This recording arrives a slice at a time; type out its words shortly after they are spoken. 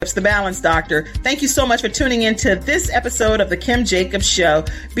It's the Balance Doctor. Thank you so much for tuning into this episode of The Kim Jacobs Show.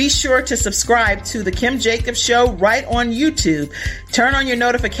 Be sure to subscribe to The Kim Jacobs Show right on YouTube. Turn on your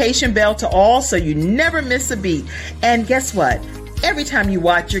notification bell to all so you never miss a beat. And guess what? Every time you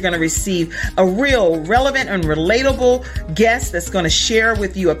watch, you're going to receive a real relevant and relatable guest that's going to share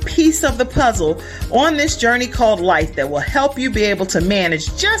with you a piece of the puzzle on this journey called life that will help you be able to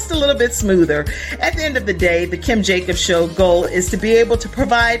manage just a little bit smoother. At the end of the day, the Kim Jacobs Show goal is to be able to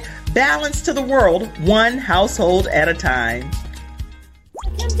provide balance to the world, one household at a time.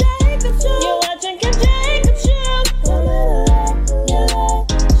 Kim Jacobs Show. You're watching Kim Jacobs Show.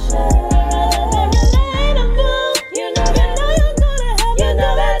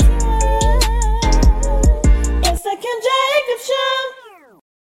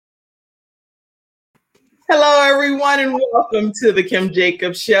 Hello, everyone, and welcome to the Kim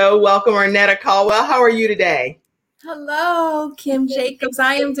Jacobs Show. Welcome, Arnetta Caldwell. How are you today? Hello, Kim Jacobs.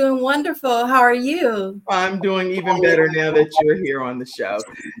 I am doing wonderful. How are you? I'm doing even better now that you're here on the show.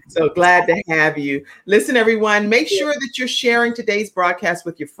 So glad to have you. Listen, everyone, make sure that you're sharing today's broadcast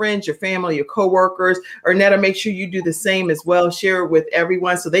with your friends, your family, your coworkers. Arnetta, make sure you do the same as well. Share it with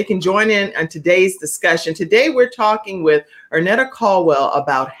everyone so they can join in on today's discussion. Today, we're talking with Arnetta Caldwell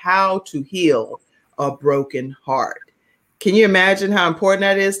about how to heal a broken heart. Can you imagine how important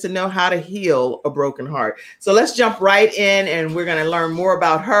that is to know how to heal a broken heart? So let's jump right in and we're going to learn more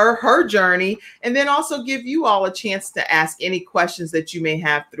about her journey, and then also give you all a chance to ask any questions that you may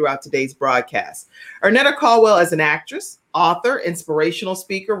have throughout today's broadcast. Arnetta Caldwell is an actress, author, inspirational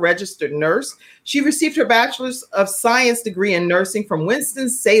speaker, registered nurse. She received her Bachelor's of Science degree in nursing from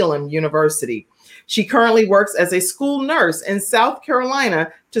Winston-Salem University. She currently works as a school nurse in South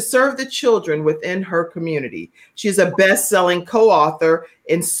Carolina to serve the children within her community. She is a best-selling co-author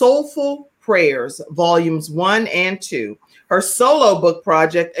in Soulful Prayers, Volumes 1 and 2. Her solo book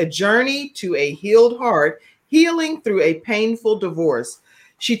project, A Journey to a Healed Heart, Healing Through a Painful Divorce.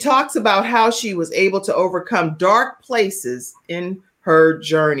 She talks about how she was able to overcome dark places in her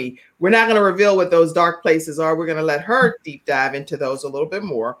journey. We're not going to reveal what those dark places are. We're going to let her deep dive into those a little bit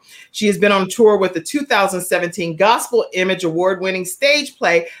more. She has been on tour with the 2017 Gospel Image Award-winning stage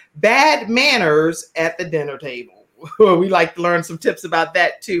play, Bad Manners at the Dinner Table. We like to learn some tips about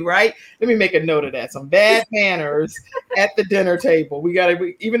that too, right? Let me make a note of that. Some bad manners at the dinner table.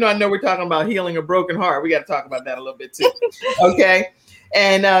 Even though I know we're talking about healing a broken heart, we got to talk about that a little bit too. Okay.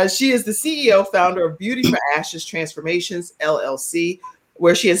 And she is the CEO, founder of Beauty for Ashes Transformations, LLC,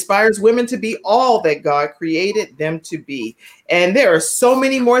 where she inspires women to be all that God created them to be. And there are so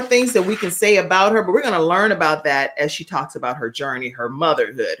many more things that we can say about her, but we're going to learn about that as she talks about her journey, her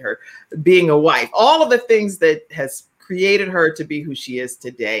motherhood, her being a wife, all of the things that has created her to be who she is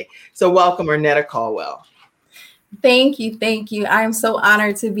today. So welcome, Arnetta Caldwell. Thank you. Thank you. I am so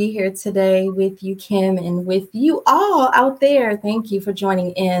honored to be here today with you, Kim, and with you all out there. Thank you for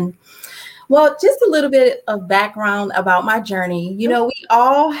joining in. Well, just a little bit of background about my journey. You know, we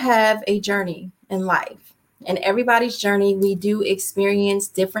all have a journey in life, and everybody's journey, we do experience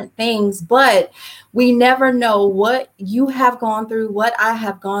different things, but we never know what you have gone through, what I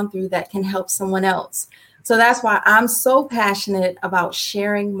have gone through that can help someone else. So that's why I'm so passionate about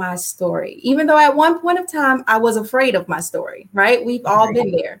sharing my story, even though at one point of time I was afraid of my story, right? We've all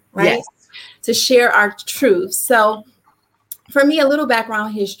been there, right? Yes. To share our truth. So for me, a little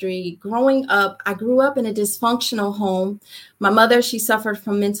background history. Growing up, I grew up in a dysfunctional home. My mother, she suffered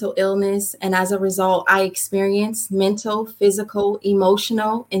from mental illness. And as a result, I experienced mental, physical,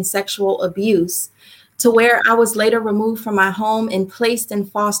 emotional, and sexual abuse, to where I was later removed from my home and placed in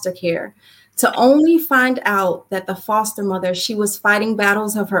foster care, to only find out that the foster mother, she was fighting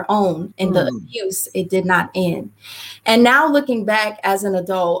battles of her own, and the abuse, it did not end. And now looking back as an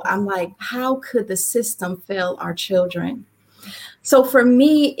adult, I'm like, how could the system fail our children? So for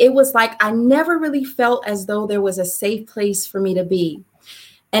me, it was like I never really felt as though there was a safe place for me to be.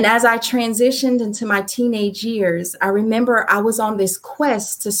 And as I transitioned into my teenage years, I remember I was on this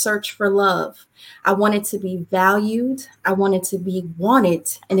quest to search for love. I wanted to be valued. I wanted to be wanted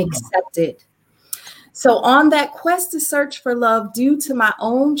and accepted. So on that quest to search for love, due to my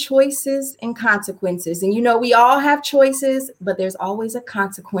own choices and consequences, and you know, we all have choices, but there's always a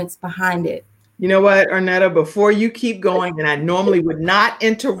consequence behind it. You know what, Arnetta, before you keep going, and I normally would not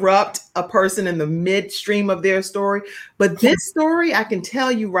interrupt a person in the midstream of their story, but this story, I can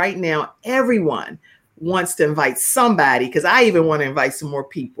tell you right now, everyone wants to invite somebody, because I even want to invite some more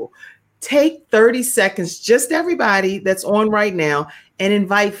people. Take 30 seconds, just everybody that's on right now, and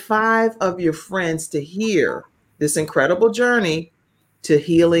invite 5 of your friends to hear this incredible journey to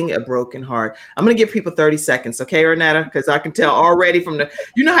healing a broken heart. I'm going to give people 30 seconds. Okay, Renetta? Because I can tell already from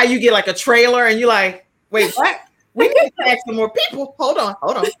you know how you get like a trailer and you're like, wait, what? We need to tag some more people. Hold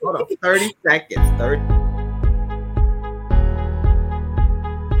on. 30 seconds. 30.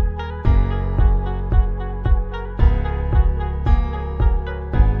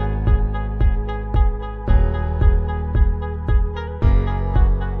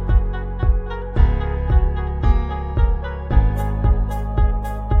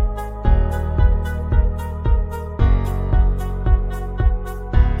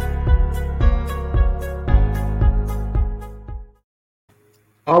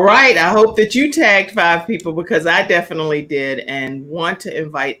 All right. I hope that you tagged 5 people because I definitely did, and want to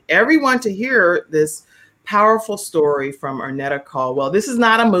invite everyone to hear this powerful story from Ernetta Caldwell. This is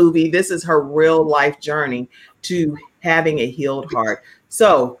not a movie. This is her real life journey to having a healed heart.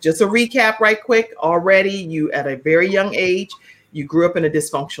 So just a recap right quick. Already you at a very young age, you grew up in a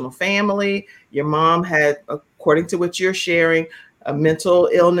dysfunctional family. Your mom had, according to what you're sharing, a mental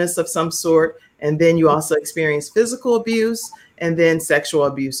illness of some sort. And then you also experienced physical abuse and then sexual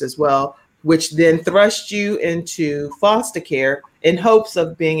abuse as well, which then thrust you into foster care in hopes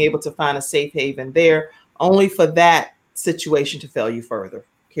of being able to find a safe haven there, only for that situation to fail you further.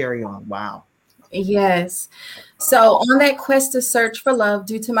 Carry on. Wow. Yes. So on that quest to search for love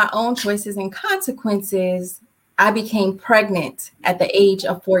due to my own choices and consequences, I became pregnant at the age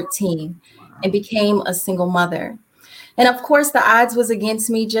of 14 and became a single mother. And of course, the odds was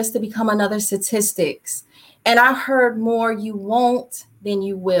against me just to become another statistics. And I heard more, you won't, than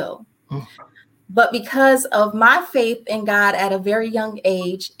you will. But because of my faith in God at a very young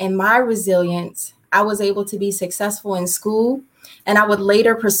age and my resilience, I was able to be successful in school, and I would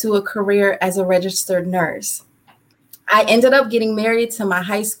later pursue a career as a registered nurse. I ended up getting married to my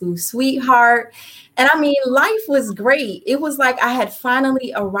high school sweetheart. And I mean, life was great. It was like I had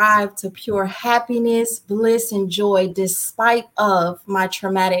finally arrived to pure happiness, bliss, and joy despite of my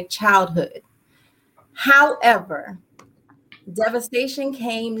traumatic childhood. However, devastation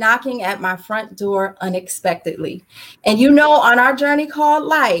came knocking at my front door unexpectedly. And you know, on our journey called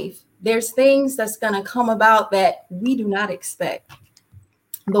life, there's things that's going to come about that we do not expect.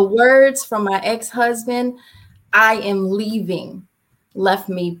 The words from my ex-husband, "I am leaving," left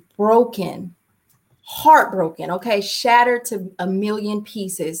me broken, heartbroken, okay, shattered to a million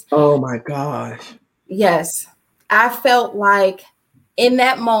pieces. Oh my gosh. Yes, I felt like in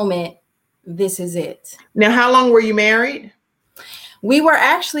that moment, this is it. Now, how long were you married? We were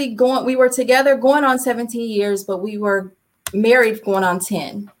together going on 17 years, but we were married going on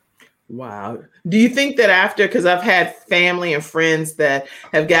 10. Wow. Do you think that after, because I've had family and friends that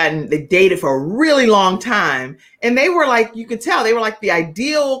they dated for a really long time, and they were like, you could tell they were like the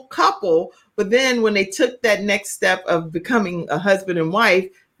ideal couple, but then when they took that next step of becoming a husband and wife,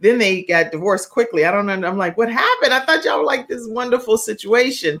 then they got divorced quickly. I don't know. I'm like, what happened? I thought y'all were like this wonderful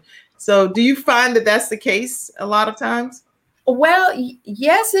situation. So do you find that that's the case a lot of times? Well,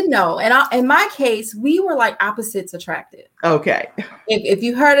 yes and no. And in my case, we were like opposites attracted. Okay. If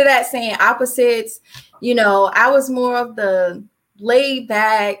you heard of that saying, opposites, you know, I was more of the laid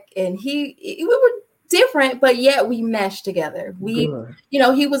back, and we were different, but yet we meshed together. You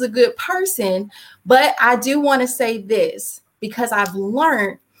know, he was a good person, but I do want to say this because I've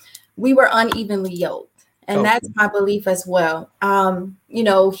learned we were unevenly yoked. And that's my belief as well. You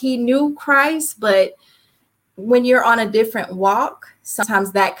know, he knew Christ, but when you're on a different walk,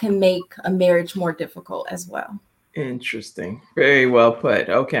 sometimes that can make a marriage more difficult as well. Interesting. Very well put.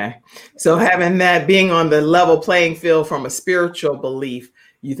 Okay. So having that, being on the level playing field from a spiritual belief,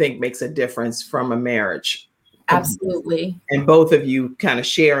 you think makes a difference from a marriage. Absolutely. And both of you kind of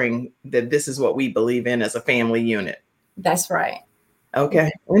sharing that this is what we believe in as a family unit. That's right.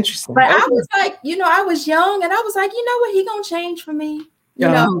 Okay. Interesting. But I was like, you know, I was young and I was like, you know what? He gonna change for me. You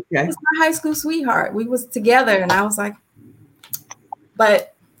know, okay. He's my high school sweetheart. We was together and I was like,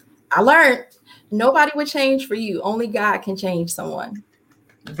 but I learned nobody would change for you. Only God can change someone.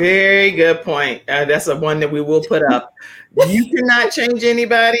 Very good point. That's the one that we will put up. You cannot change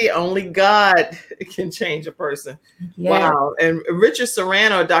anybody. Only God can change a person. Yeah. Wow. And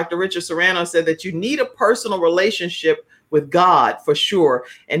Dr. Richard Serrano said that you need a personal relationship with God for sure.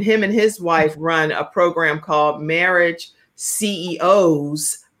 And him and his wife run a program called Marriage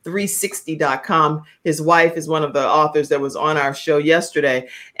CEOs 360.com. His wife is one of the authors that was on our show yesterday,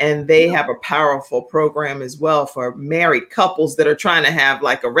 and they have a powerful program as well for married couples that are trying to have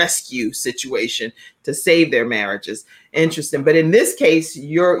like a rescue situation to save their marriages. Interesting. But in this case,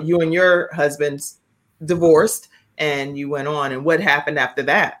 you and your husband divorced and you went on, and what happened after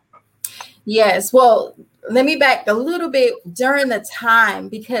that? Yes. Well, let me back a little bit during the time,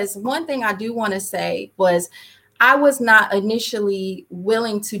 because one thing I do want to say was I was not initially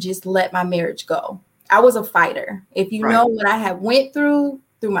willing to just let my marriage go. I was a fighter. If you Right. know what I had went through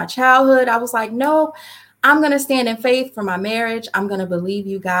my childhood, I was like, no, I'm going to stand in faith for my marriage. I'm going to believe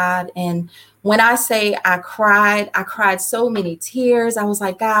you, God. And when I say I cried so many tears. I was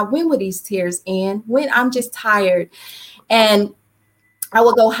like, God, when will these tears end? When? I'm just tired. And I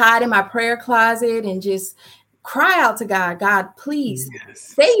would go hide in my prayer closet and just cry out to God, God, please Yes.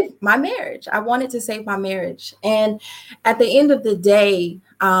 save my marriage. I wanted to save my marriage. And at the end of the day,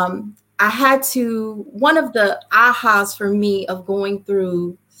 I had to, one of the ahas for me of going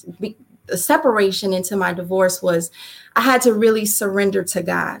through the separation into my divorce was I had to really surrender to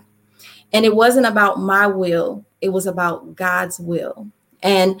God. And it wasn't about my will, it was about God's will.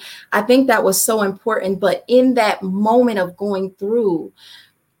 And I think that was so important. But in that moment of going through,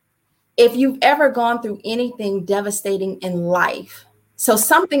 if you've ever gone through anything devastating in life, so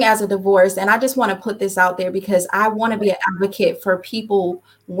something as a divorce, and I just want to put this out there because I want to be an advocate for people,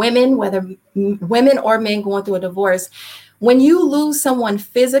 women, whether women or men going through a divorce. When you lose someone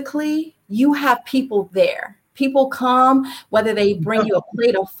physically, you have people there. People come, whether they bring you a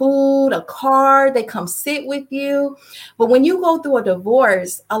plate of food, a card, they come sit with you. But when you go through a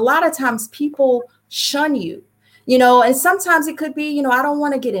divorce, a lot of times people shun you. And sometimes it could be, I don't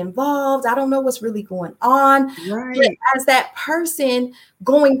want to get involved. I don't know what's really going on. Right. But as that person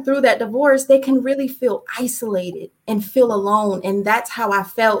going through that divorce, they can really feel isolated and feel alone. And that's how I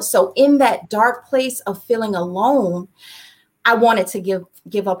felt. So in that dark place of feeling alone, I wanted to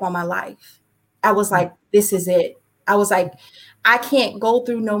give up on my life. I was like, this is it. I was like, I can't go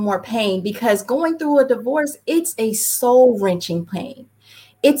through no more pain, because going through a divorce, it's a soul-wrenching pain.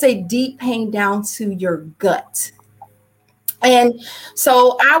 It's a deep pain down to your gut. And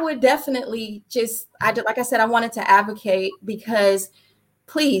so I would definitely like I said, I wanted to advocate, because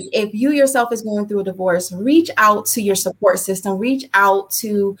please, if you yourself is going through a divorce, reach out to your support system, reach out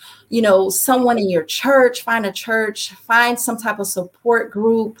to, someone in your church, find some type of support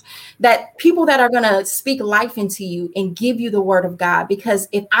group, that people that are going to speak life into you and give you the word of God. Because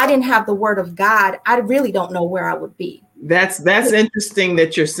if I didn't have the word of God, I really don't know where I would be. That's interesting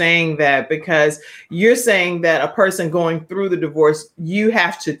that you're saying that, because you're saying that a person going through the divorce, you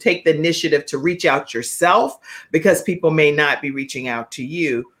have to take the initiative to reach out yourself, because people may not be reaching out to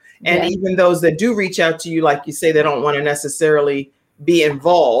you. And even those that do reach out to you, like you say, they don't want to necessarily be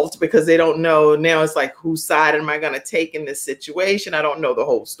involved because they don't know. Now it's like, whose side am I going to take in this situation? I don't know the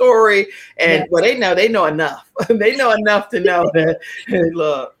whole story. And well, they know enough. They know enough to know that, hey,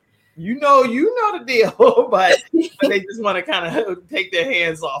 look, you know the deal, but they just want to kind of take their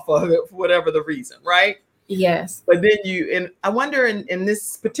hands off of it for whatever the reason, right? Yes. But then and I wonder in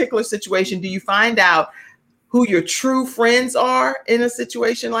this particular situation, do you find out who your true friends are in a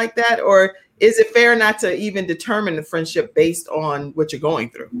situation like that? Or is it fair not to even determine the friendship based on what you're going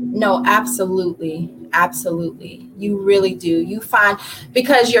through? No, absolutely. Absolutely. You really do. You find,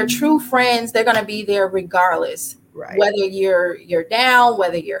 because your true friends, they're going to be there regardless. Right. Whether you're down,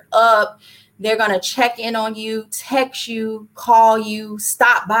 whether you're up, they're going to check in on you, text you, call you,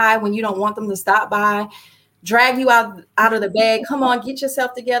 stop by when you don't want them to stop by, drag you out of the bed. Come on, get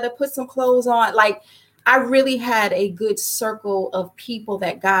yourself together, put some clothes on. Like, I really had a good circle of people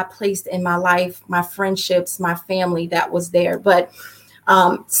that God placed in my life, my friendships, my family that was there. But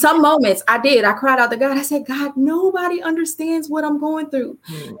some moments I cried out to God. I said, God, nobody understands what I'm going through.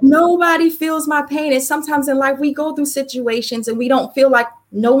 Nobody feels my pain. And sometimes in life, we go through situations and we don't feel like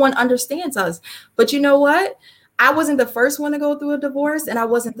no one understands us. But you know what? I wasn't the first one to go through a divorce, and I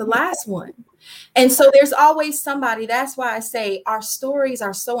wasn't the last one. And so there's always somebody. That's why I say our stories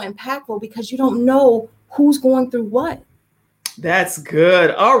are so impactful, because you don't know who's going through what. That's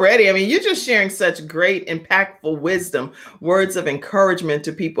good already. I mean, you're just sharing such great, impactful wisdom, words of encouragement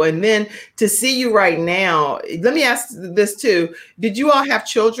to people. And then to see you right now, let me ask this too. Did you all have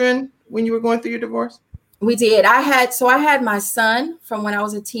children when you were going through your divorce? We did. I had my son from when I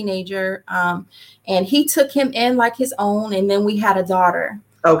was a teenager, and he took him in like his own. And then we had a daughter.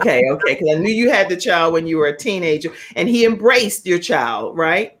 Okay. Because I knew you had the child when you were a teenager, and he embraced your child,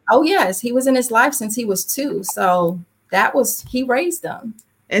 right? Oh, yes. He was in his life since he was 2. So he raised them.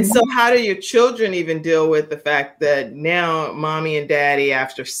 And so how do your children even deal with the fact that now mommy and daddy,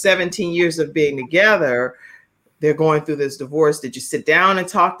 after 17 years of being together, they're going through this divorce? Did you sit down and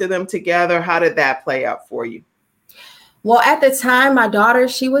talk to them together? How did that play out for you? Well, at the time, my daughter,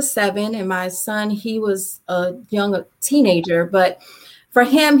 she was 7, and my son, he was a young teenager. But for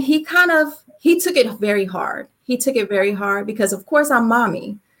him, he took it very hard. He took it very hard because, of course, I'm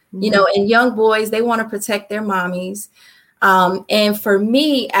mommy. You know, and young boys, they want to protect their mommies. And for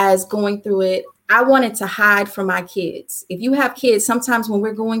me, as going through it, I wanted to hide from my kids. If you have kids, sometimes when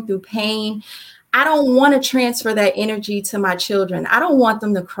we're going through pain, I don't want to transfer that energy to my children. I don't want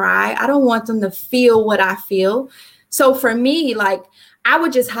them to cry. I don't want them to feel what I feel. So for me, like, I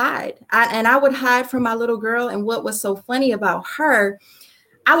would just hide. I would hide from my little girl. And what was so funny about her,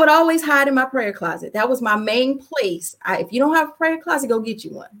 I would always hide in my prayer closet. That was my main place. If you don't have a prayer closet, go get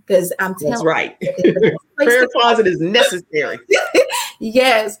you one. Because I'm telling That's right. Prayer closet is necessary.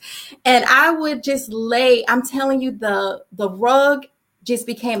 Yes. And I would just lay, I'm telling you, the rug just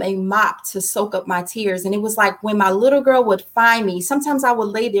became a mop to soak up my tears. And it was like when my little girl would find me, sometimes I would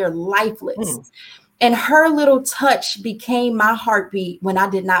lay there lifeless. And her little touch became my heartbeat when I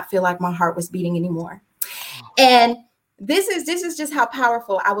did not feel like my heart was beating anymore. And this is just how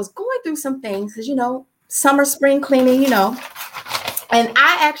powerful. I was going through some things, because, you know, summer, spring cleaning, you know, and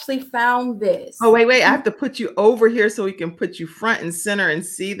I actually found this. Oh, wait. I have to put you over here so we can put you front and center and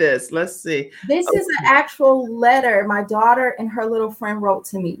see this. Let's see. This is an actual letter my daughter and her little friend wrote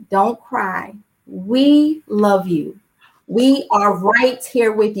to me. Don't cry. We love you. We are right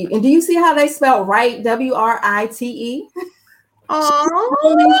here with you. And do you see how they spell right? W-R-I-T-E.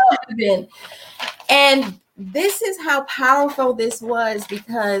 Oh. And this is how powerful this was,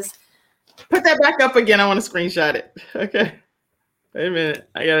 because put that back up again. I want to screenshot it. Okay. Wait a minute.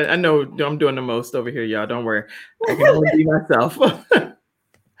 I know I'm doing the most over here, y'all. Don't worry. I can only be myself.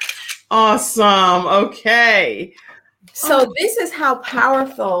 Awesome. Okay. So this is how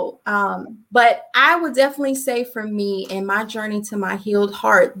powerful. But I would definitely say, for me, in my journey to my healed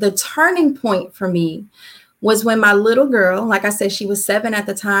heart, the turning point for me was when my little girl, like I said, she was 7 at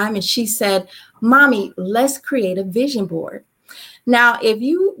the time, and she said, "Mommy, let's create a vision board." Now, if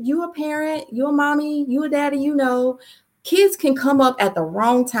you a parent, you a mommy, you a daddy, you know, kids can come up at the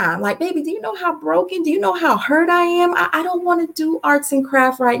wrong time. Like, baby, do you know how broken? Do you know how hurt I am? I don't want to do arts and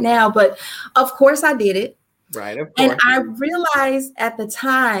craft right now. But of course I did it. Right. Of course. And I realized at the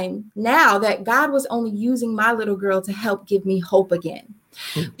time now that God was only using my little girl to help give me hope again.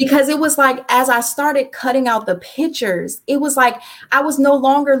 Because it was like, as I started cutting out the pictures, it was like I was no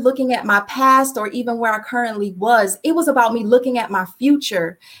longer looking at my past or even where I currently was. It was about me looking at my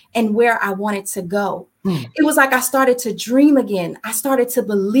future and where I wanted to go. It was like I started to dream again. I started to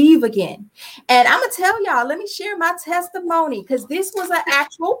believe again. And I'm going to tell y'all, let me share my testimony, because this was an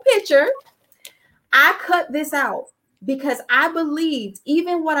actual picture. I cut this out because I believed,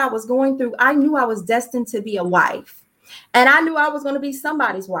 even what I was going through, I knew I was destined to be a wife. And I knew I was going to be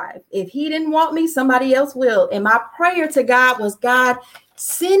somebody's wife. If he didn't want me, somebody else will. And my prayer to God was, God,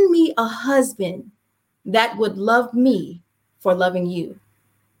 send me a husband that would love me for loving you.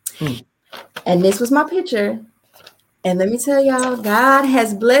 And this was my picture. And let me tell y'all, God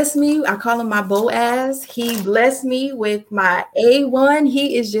has blessed me. I call him my Boaz. He blessed me with my A1.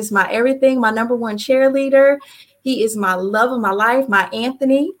 He is just my everything, my number one cheerleader. He is my love of my life, my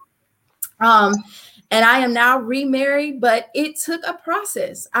Anthony. And I am now remarried, but it took a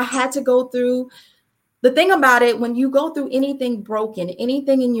process. I had to go through. The thing about it, when you go through anything broken,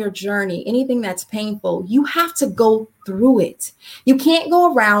 anything in your journey, anything that's painful, you have to go through it. You can't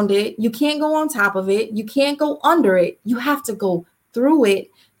go around it. You can't go on top of it. You can't go under it. You have to go through it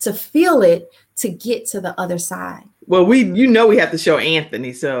to feel it, to get to the other side. Well, we have to show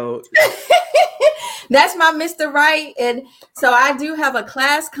Anthony. So that's my Mr. Right. And so I do have a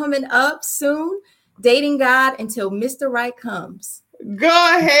class coming up soon, Dating God Until Mr. Right Comes.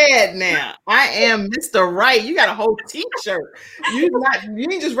 Go ahead now. I am Mr. Right. You got a whole t-shirt. You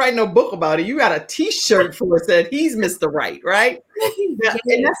ain't just writing no book about it. You got a t-shirt for us that he's Mr. Right, right? Yeah,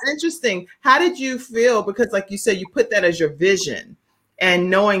 and that's interesting. How did you feel? Because like you said, you put that as your vision,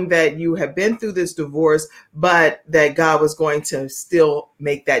 and knowing that you have been through this divorce, but that God was going to still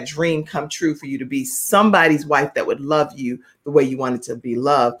make that dream come true for you to be somebody's wife that would love you the way you wanted to be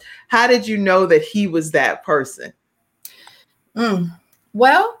loved. How did you know that he was that person?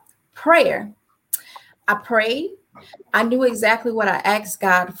 Well, prayer. I prayed. I knew exactly what I asked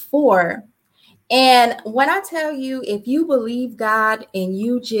God for. And when I tell you, if you believe God and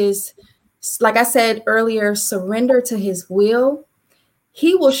you just, like I said earlier, surrender to his will,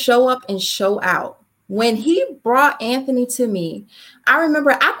 he will show up and show out. When he brought Anthony to me, I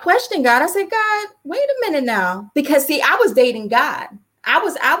remember I questioned God. I said, God, wait a minute now. Because see, I was dating God. I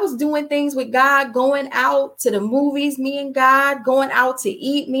was doing things with God, going out to the movies, me and God, going out to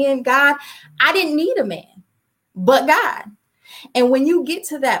eat, me and God. I didn't need a man, but God. And when you get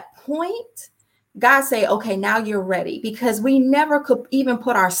to that point, God say, okay, now you're ready, because we never could even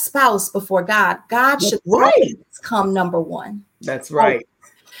put our spouse before God. God should come number one. That's right.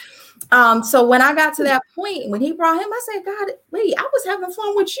 So when I got to that point, when he brought him, I said, God, wait, I was having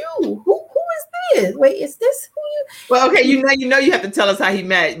fun with you. Who is this? Wait, is this who you? Well, okay, you have to tell us how he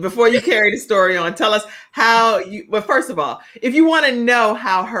met before you carry the story on. Tell us how you. Well, first of all, if you want to know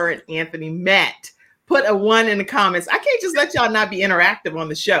how her and Anthony met, put a 1 in the comments. I can't just let y'all not be interactive on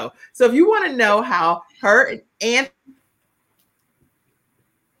the show. So if you want to know how her and Anthony.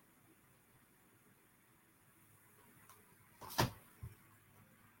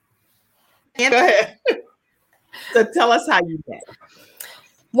 Go ahead. So tell us how you met.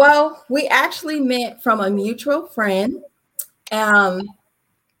 Well, we actually met from a mutual friend. And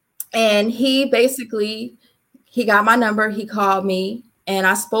he got my number, he called me, and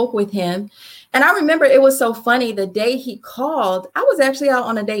I spoke with him. And I remember it was so funny, the day he called, I was actually out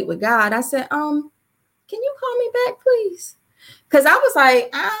on a date with God. I said, can you call me back, please? Because I was like,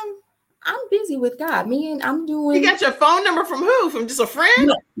 I'm busy with God. You got your phone number from who? From just a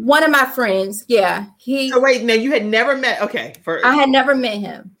friend? One of my friends. Yeah. So wait, now you had never met. Okay. I had never met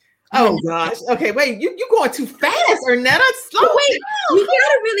him. Oh gosh. Okay, wait, you going too fast, Ernetta. Slow wait, you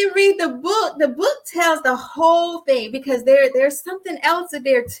gotta really read the book. The book tells the whole thing because there's something else in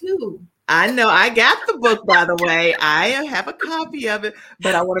there too. I know. I got the book, by the way. I have a copy of it,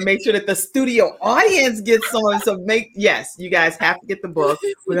 but I want to make sure that the studio audience gets on. So yes, you guys have to get the book.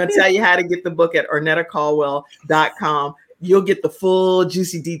 We're going to tell you how to get the book at ErnettaCaldwell.com. You'll get the full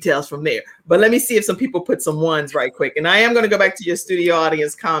juicy details from there. But let me see if some people put some ones right quick. And I am going to go back to your studio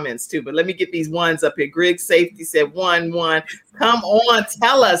audience comments too. But let me get these ones up here. Greg Safety said 1. Come on,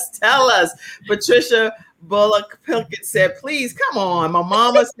 tell us. Patricia Bullock Pilkett said, please, come on. My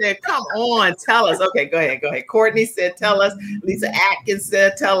mama said, come on, tell us. Okay, go ahead. Courtney said, tell us. Lisa Atkins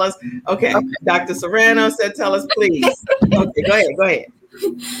said, tell us. Okay. Dr. Serrano said, tell us, please. Okay, go ahead.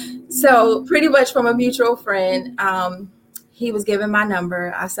 So pretty much from a mutual friend, he was given my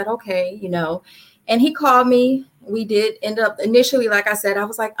number. I said, okay, and he called me. We did end up initially, like I said, I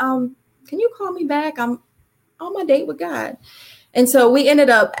was like, can you call me back? I'm on my date with God. And so we ended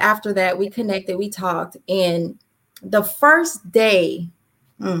up, after that, we connected, we talked. And the first day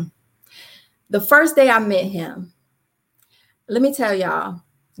I met him, let me tell y'all,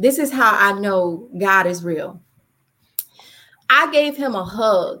 this is how I know God is real. I gave him a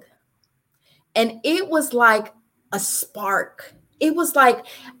hug and it was like a spark. It was like,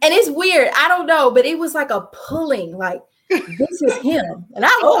 and it's weird, I don't know, but it was like a pulling, like, this is him. And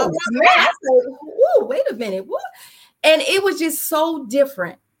I was I said, whoa, wait a minute, what? And it was just so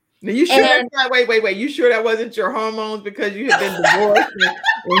different. Now you sure wait. You sure that wasn't your hormones because you had been divorced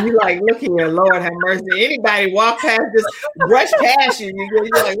and you like, look here, Lord have mercy. Anybody walk past, just brush past you.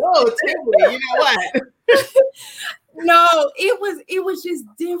 You're like, whoa, Tiffany, you know what? No, it was just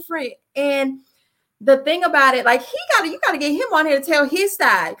different. And the thing about it, like you gotta get him on here to tell his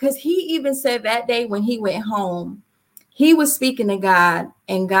side, because he even said that day when he went home, he was speaking to God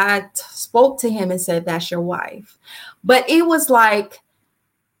and God spoke to him and said, that's your wife. But it was like,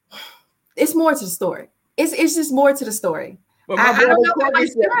 it's more to the story. It's just more to the story. Well, I don't know how I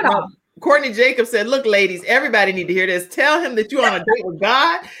said it all. Courtney Jacobs said, look, ladies, everybody need to hear this. Tell him that you're on a date with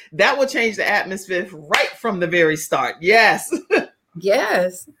God. That will change the atmosphere right from the very start. Yes.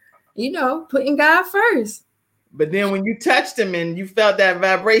 Yes. Putting God first. But then when you touched him and you felt that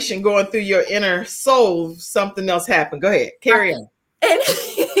vibration going through your inner soul, something else happened. Go ahead. Carry on.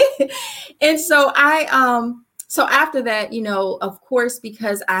 And so so after that, of course,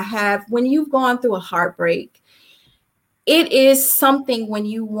 because when you've gone through a heartbreak, it is something when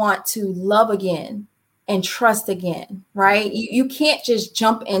you want to love again and trust again, right? You can't just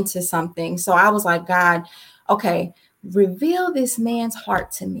jump into something. So I was like, God, okay, reveal this man's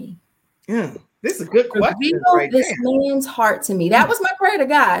heart to me. Yeah. This is a good question. Reveal this man's heart to me. That was my prayer to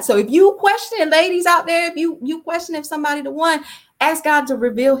God. So if you question, ladies out there, if you question if somebody the one, ask God to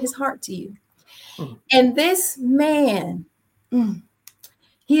reveal his heart to you. And this man,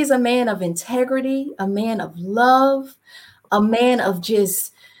 he is a man of integrity, a man of love, a man of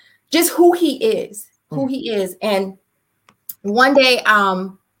just who he is, And one day,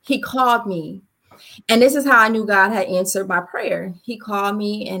 he called me. And this is how I knew God had answered my prayer. He called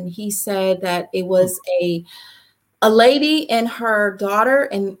me and he said that it was a lady and her daughter,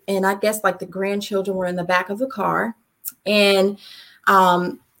 and I guess like the grandchildren were in the back of the car. And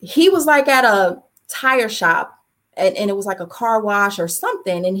he was like at a tire shop and it was like a car wash or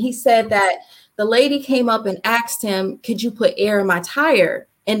something. And he said that the lady came up and asked him, could you put air in my tire?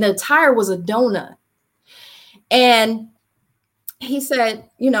 And the tire was a donut. And he said,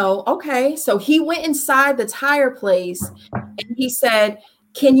 okay. So he went inside the tire place and he said,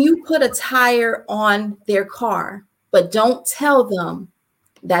 can you put a tire on their car, but don't tell them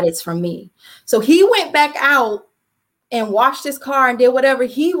that it's from me. So he went back out and washed his car and did whatever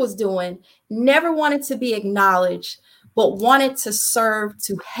he was doing, never wanted to be acknowledged, but wanted to serve,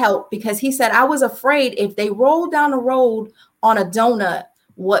 to help, because he said, I was afraid if they rolled down the road on a donut,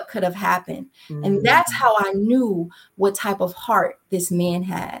 what could have happened? Mm-hmm. And that's how I knew what type of heart this man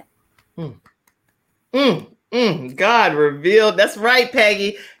had. God revealed, that's right,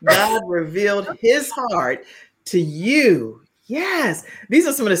 Peggy. God revealed his heart to you. Yes. These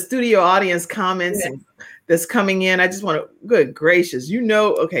are some of the studio audience comments that's coming in. I just want to, good gracious,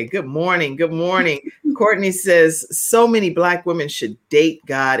 okay, good morning. Good morning. Courtney says, so many Black women should date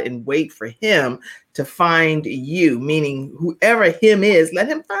God and wait for him to find you, meaning whoever him is, let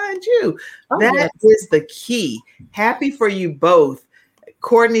him find you. That is the key. Happy for you both.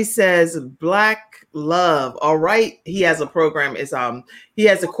 Courtney says, Black love. All right. He has a program. He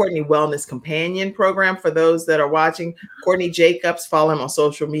has a Courtney Wellness Companion program for those that are watching. Courtney Jacobs, follow him on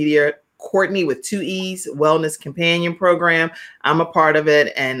social media. Courtney with 2 E's Wellness Companion program. I'm a part of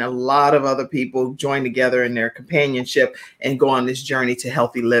it, and a lot of other people join together in their companionship and go on this journey to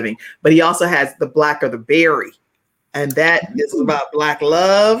healthy living. But he also has the Black or the Berry, and that is about Black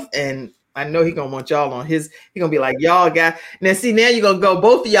love. And I know he's gonna want y'all on his. He's gonna be like, y'all got now. See, now you're gonna go.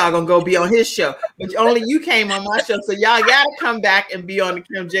 Both of y'all gonna go be on his show, but only you came on my show, so y'all gotta come back and be on the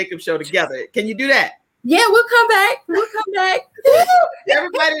Kim Jacobs show together. Can you do that? Yeah, we'll come back. We'll come back.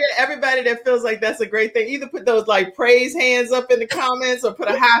 Everybody that feels like that's a great thing, either put those like praise hands up in the comments or put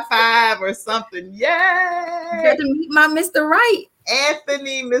a high five or something. Yay! Got to meet my Mr. Right.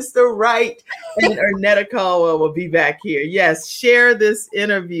 Anthony, Mr. Wright, and Ernetta Caldwell will be back here. Yes, share this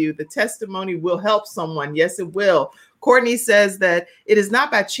interview. The testimony will help someone. Yes, it will. Courtney says that it is not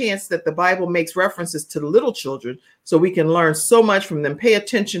by chance that the Bible makes references to the little children, so we can learn so much from them. Pay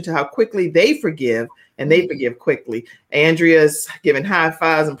attention to how quickly they forgive, and they forgive quickly. Andrea's giving high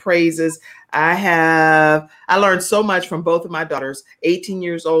fives and praises. I learned so much from both of my daughters, 18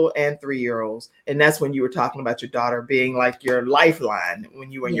 years old and 3-year-olds. And that's when you were talking about your daughter being like your lifeline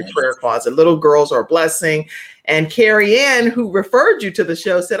when you were in your prayer closet. Little girls are a blessing. And Carrie Ann, who referred you to the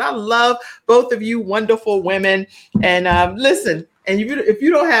show, said, I love both of you wonderful women. And listen, and if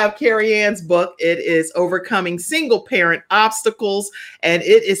you don't have Carrie Ann's book, it is Overcoming Single Parent Obstacles. And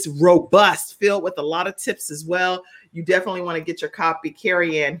it is robust, filled with a lot of tips as well. You definitely want to get your copy.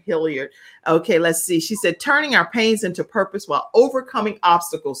 Carrie Ann Hilliard. Okay, let's see. She said, turning our pains into purpose while overcoming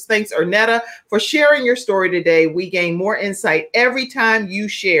obstacles. Thanks, Ernetta, for sharing your story today. We gain more insight every time you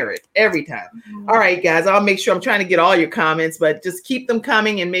share it. Every time. Mm-hmm. All right, guys, I'll make sure I'm trying to get all your comments, but just keep them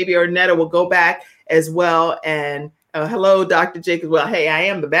coming, and maybe Ernetta will go back as well. And hello, Dr. Jacobs. Well, hey, I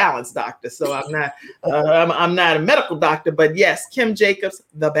am the balance doctor, so I'm not I'm not a medical doctor, but yes, Kim Jacobs,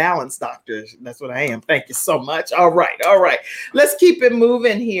 the balance doctor. That's what I am. Thank you so much. All right. Let's keep it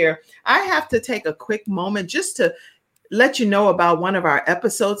moving here. I have to take a quick moment just to let you know about one of our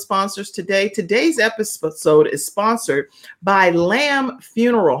episode sponsors today. Today's episode is sponsored by Lamb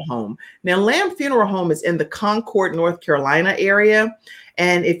Funeral Home. Now, Lamb Funeral Home is in the Concord, North Carolina area.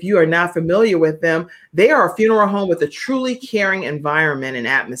 And if you are not familiar with them, they are a funeral home with a truly caring environment and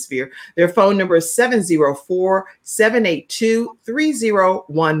atmosphere. Their phone number is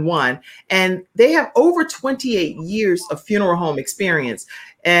 704-782-3011. And they have over 28 years of funeral home experience.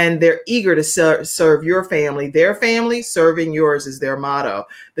 And they're eager to serve your family. Their family serving yours is their motto.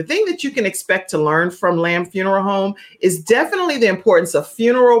 The thing that you can expect to learn from Lamb Funeral Home is definitely the importance of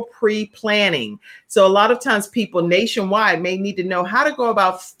funeral pre-planning. So a lot of times people nationwide may need to know how to go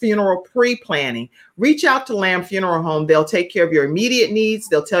about funeral pre-planning. Reach out to Lamb Funeral Home. They'll take care of your immediate needs.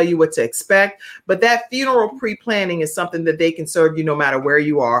 They'll tell you what to expect. But that funeral pre-planning is something that they can serve you no matter where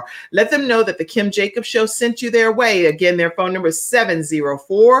you are. Let them know that the Kim Jacobs Show sent you their way. Again, their phone number is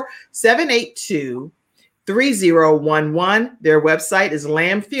 704-782-3011. Their website is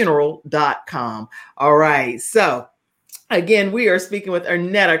lambfuneral.com. All right. So again, we are speaking with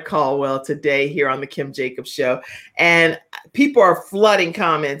Ernetta Caldwell today here on the Kim Jacobs Show. And people are flooding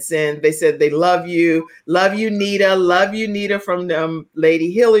comments, and they said they love you. Love you, Nita. Love you, Nita, from Lady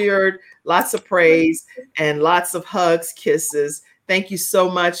Hilliard. Lots of praise and lots of hugs, kisses. Thank you so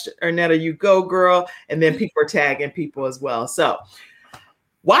much, Ernetta. You go, girl. And then people are tagging people as well. So,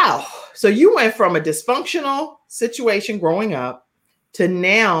 wow. So you went from a dysfunctional situation growing up to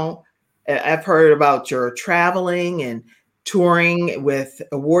now, I've heard about your traveling and touring with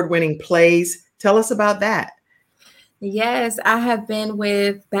award-winning plays. Tell us about that. Yes, I have been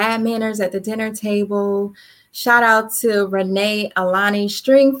with Bad Manners at the Dinner Table. Shout out to Renee Alani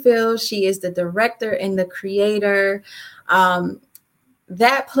Stringfield. She is the director and the creator.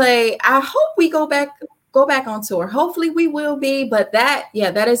 That play, I hope we go back go back on tour. Hopefully we will be, but that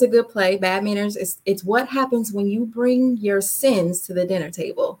is a good play. Bad Manners it's what happens when you bring your sins to the dinner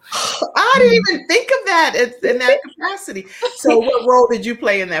table. I didn't even think of that in that capacity. So what role did you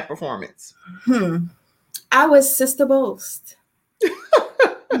play in that performance? I was Sister Boast.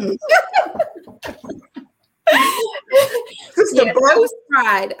 Sister Boast?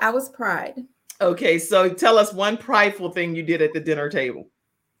 I was Pride. Okay, so tell us one prideful thing you did at the dinner table.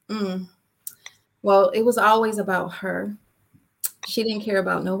 Well, it was always about her. She didn't care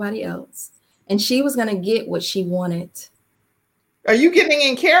about nobody else. And she was going to get what she wanted. Are you getting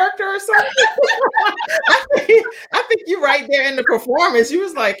in character or something? I think you're right there in the performance. You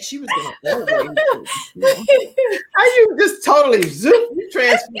was like, she was going to How you just totally you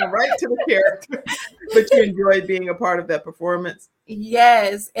transform right to the character. But you enjoyed being a part of that performance.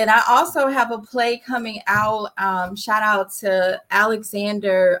 Yes. And I also have a play coming out. Shout out to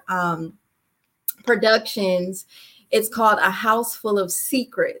Alexander Productions. It's called A House Full of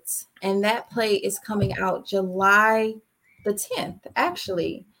Secrets. And that play is coming out July the 10th,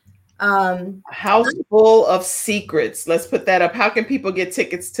 actually. A House Full of Secrets. Let's put that up. How can people get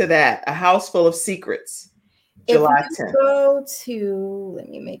tickets to that? A House Full of Secrets. July 10th. Go to, let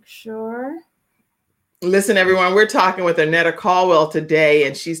me make sure. Listen, everyone, we're talking with Arnetta Caldwell today,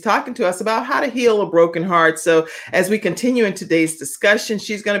 and she's talking to us about how to heal a broken heart. So as we continue in today's discussion,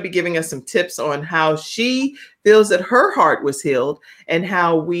 she's going to be giving us some tips on how she feels that her heart was healed and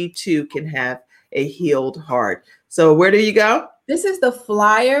how we too can have a healed heart. So where do you go? This is the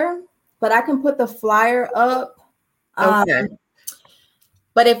flyer, but I can put the flyer up. Okay.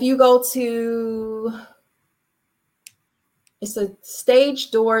 But if you go to, it's a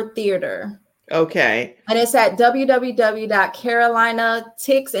Stage Door Theater. Okay. And it's at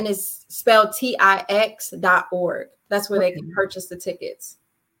www.carolinatix, and it's spelled TIX.org. That's where they can purchase the tickets.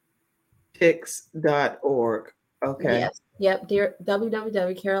 Tix.org. Okay. Yes. Yep.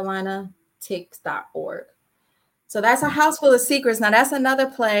 www.carolinatix.org. So that's A House Full of Secrets. Now that's another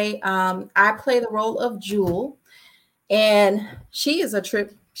play. I play the role of Jewel, and she is a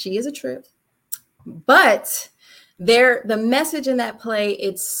trip. But the message in that play,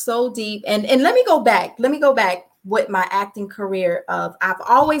 it's so deep. And let me go back with my acting career I've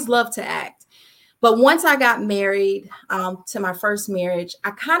always loved to act. But once I got married to my first marriage, I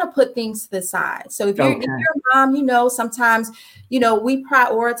kind of put things to the side. So if you're a mom, sometimes, we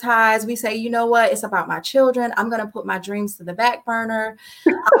prioritize. We say, you know what, it's about my children. I'm going to put my dreams to the back burner.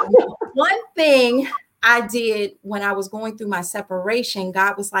 One thing I did when I was going through my separation,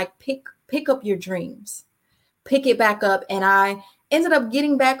 God was like, pick up your dreams, pick it back up. And I ended up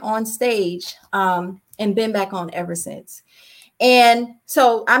getting back on stage and been back on ever since. And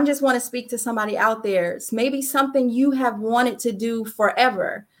so I just want to speak to somebody out there. It's maybe something you have wanted to do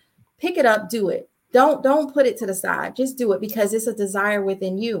forever. Pick it up, do it. Don't put it to the side. Just do it, because it's a desire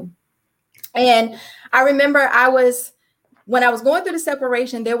within you. And I remember when I was going through the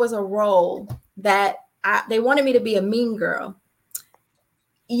separation, there was a role that they wanted me to be a mean girl.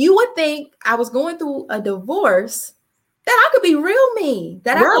 You would think I was going through a divorce that I could be real mean.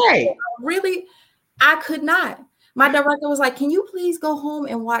 I could not. My director was like, can you please go home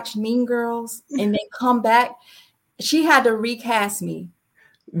and watch Mean Girls and then come back? She had to recast me.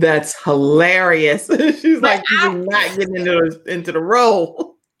 That's hilarious. She's like, you're not getting into the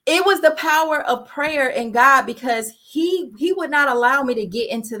role. It was the power of prayer and God, because he would not allow me to get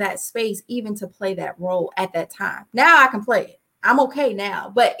into that space, even to play that role at that time. Now I can play it. I'm okay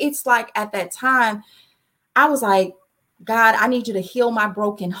now. But it's like at that time, I was like, God, I need you to heal my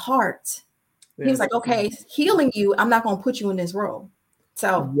broken heart. He was like, okay, healing you, I'm not going to put you in this role.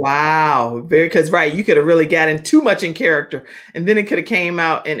 So wow, because you could have really gotten too much in character, and then it could have came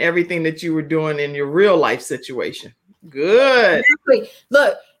out in everything that you were doing in your real life situation. Good. Exactly.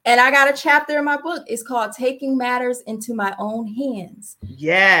 Look, and I got a chapter in my book. It's called Taking Matters into My Own Hands.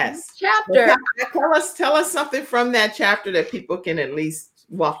 Yes. This chapter. Tell us something from that chapter that people can at least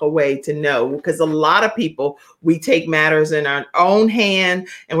walk away to know, because a lot of people, we take matters in our own hand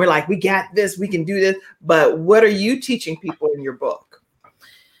and we're like, we got this, we can do this. But what are you teaching people in your book?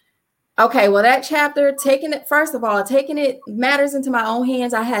 Okay, well, that chapter, taking it matters into my own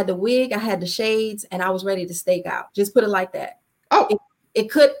hands. I had the wig, I had the shades, and I was ready to stake out. Just put it like that. Oh,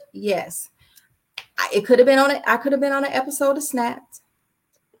 it could, yes. It could have been on it. I could have been on an episode of Snapped.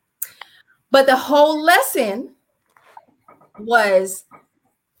 But the whole lesson was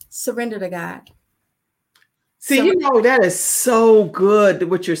surrender to God. See, that is so good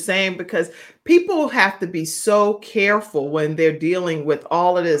what you're saying, because people have to be so careful when they're dealing with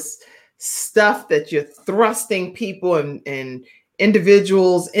all of this stuff that you're thrusting people and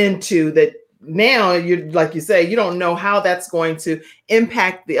individuals into, that now you, like you say, you don't know how that's going to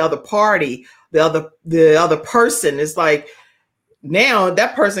impact the other party, the other person. It's like now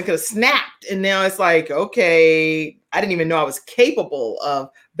that person could have snapped, and now it's like, okay, I didn't even know I was capable of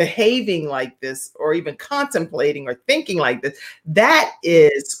behaving like this or even contemplating or thinking like this. That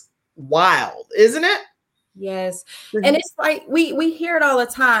is wild, isn't it? Yes. And it's like we hear it all the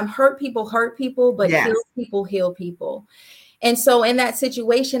time. Hurt people, but Yes. heal people. And so in that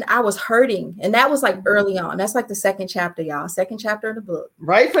situation, I was hurting. And that was like early on. That's like the second chapter, y'all. Second chapter of the book.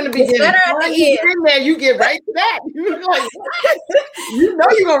 Right from the beginning. better at the You end. get in there, you get right to that. You're like, you know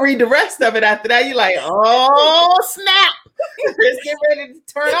you're gonna read the rest of it after that. You're like, oh snap. Let's get ready to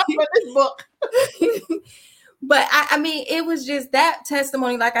turn up for this book. But I mean, it was just that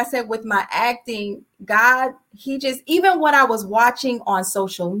testimony, like I said, with my acting, God, he just, even what I was watching on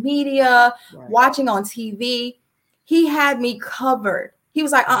social media, watching on TV, he had me covered. He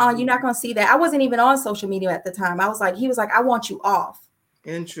was like, you're not going to see that. I wasn't even on social media at the time. He was like, I want you off.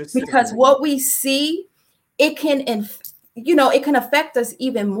 Interesting. Because what we see, it can, it can affect us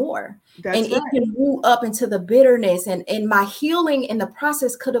even more. That's and right. It can move up into the bitterness, and my healing in the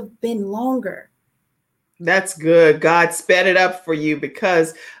process could have been longer. That's good. God sped it up for you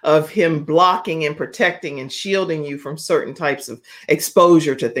because of him blocking and protecting and shielding you from certain types of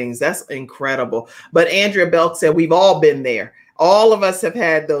exposure to things. That's incredible. But Andrea Belk said we've all been there. All of us have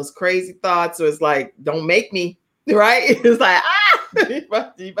had those crazy thoughts. So it's like, don't make me, right? It's like,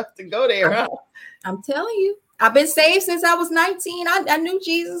 you about to go there. Huh? I'm telling you, I've been saved since I was 19. I knew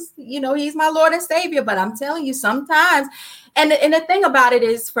Jesus, he's my Lord and Savior. But I'm telling you, sometimes, and the thing about it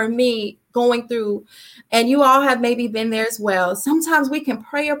is, for me, going through, and you all have maybe been there as well, sometimes we can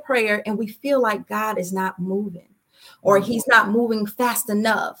pray a prayer and we feel like God is not moving, or he's not moving fast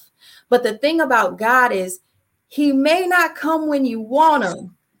enough. But the thing about God is, he may not come when you want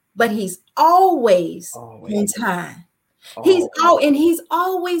him, but he's always on time. He's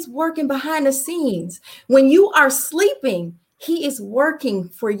always working behind the scenes. When you are sleeping, he is working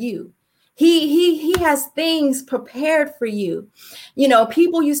for you. He has things prepared for you.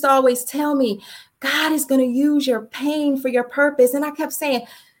 People used to always tell me, God is going to use your pain for your purpose. And I kept saying,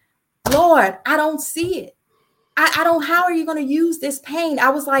 Lord, I don't see it. I don't, how are you going to use this pain? I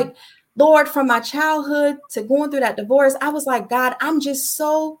was like, Lord, from my childhood to going through that divorce, I was like, God, I'm just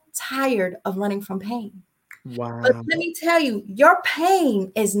so tired of running from pain. Wow. But let me tell you, your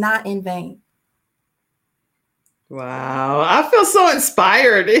pain is not in Wow. I feel so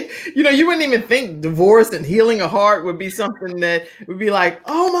inspired. You wouldn't even think divorce and healing a heart would be something that would be like,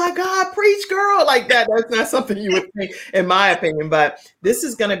 oh my God, preach, girl, like that. That's not something you would think, in my opinion. But this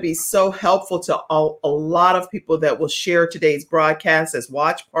is going to be so helpful to a lot of people that will share today's broadcast as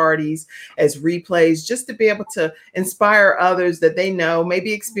watch parties, as replays, just to be able to inspire others that they know may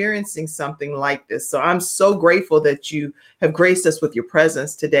be experiencing something like this. So I'm so grateful that you have graced us with your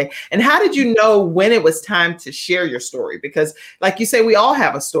presence today. And how did you know when it was time to share your story? Because like you say, we all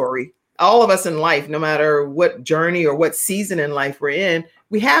have a story. All of us in life, no matter what journey or what season in life we're in,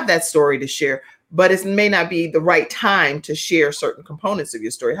 we have that story to share, but it may not be the right time to share certain components of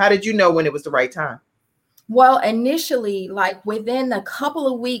your story. How did you know when it was the right time? Well, initially, like within a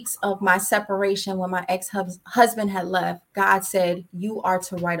couple of weeks of my separation, when my ex-husband had left, God said, you are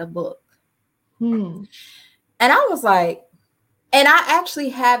to write a book. And I was like, and I actually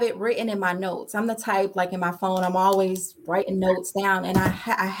have it written in my notes. I'm the type, like in my phone, I'm always writing notes down, and I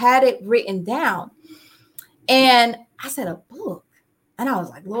had it written down. And I said, a book. And I was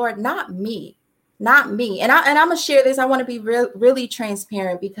like, Lord, not me. And I'm going to share this. I want to be really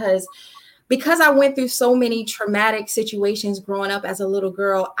transparent because I went through so many traumatic situations growing up as a little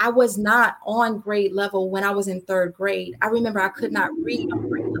girl. I was not on grade level when I was in third grade. I remember I could not read on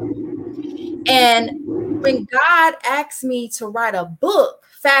grade level. And when God asked me to write a book,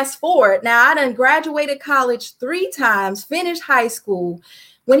 fast forward, now I done graduated college 3 times, finished high school.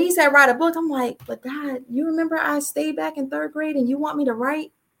 When he said write a book, I'm like, but God, you remember I stayed back in third grade and you want me to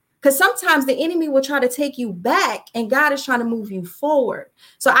write? Because sometimes the enemy will try to take you back and God is trying to move you forward.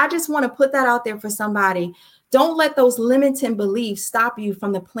 So I just want to put that out there for somebody. Don't let those limiting beliefs stop you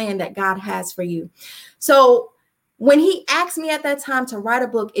from the plan that God has for you. So when he asked me at that time to write a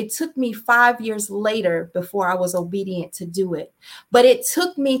book, it took me 5 years later before I was obedient to do it. But it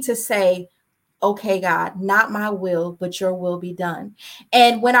took me to say, okay, God, not my will, but your will be done.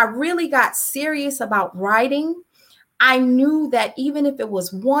 And when I really got serious about writing, I knew that even if it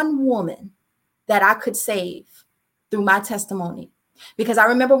was one woman that I could save through my testimony, because I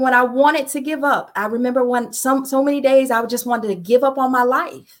remember when I wanted to give up, I remember when so many days I just wanted to give up on my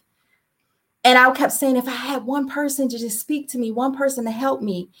life. And I kept saying, if I had one person to just speak to me, one person to help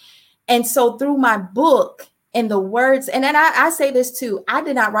me. And so through my book and the words, and then I say this too, I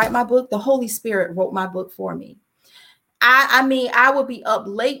did not write my book. The Holy Spirit wrote my book for me. I mean, I would be up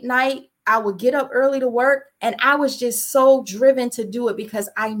late night. I would get up early to work, and I was just so driven to do it because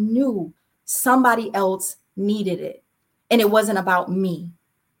I knew somebody else needed it, and it wasn't about me.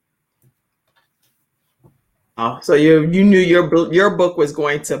 Oh, so you knew your book was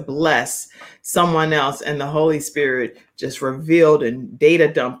going to bless someone else, and the Holy Spirit just revealed and data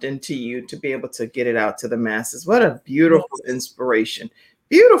dumped into you to be able to get it out to the masses. What a beautiful inspiration.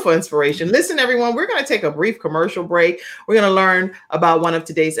 Beautiful inspiration. Listen, everyone, we're going to take a brief commercial break. We're going to learn about one of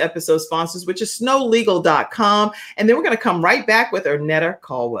today's episode sponsors, which is snowlegal.com. And then we're going to come right back with Ernetta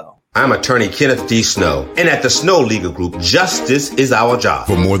Caldwell. I'm attorney Kenneth D. Snow, and at the Snow Legal Group, justice is our job.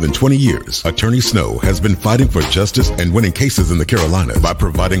 For more than 20 years, Attorney Snow has been fighting for justice and winning cases in the Carolinas by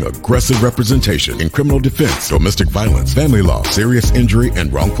providing aggressive representation in criminal defense, domestic violence, family law, serious injury,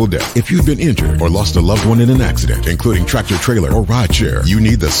 and wrongful death. If you've been injured or lost a loved one in an accident, including tractor trailer or ride share, you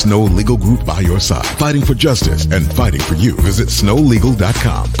need the Snow Legal Group by your side, fighting for justice and fighting for you. Visit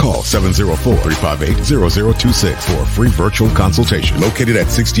snowlegal.com. Call 704-358-0026 for a free virtual consultation. Located at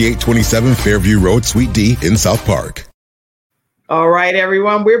 6827 Fairview Road, Suite D in South Park. All right,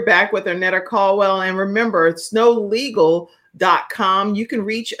 everyone, we're back with Ernetta Caldwell. And remember, snowlegal.com. You can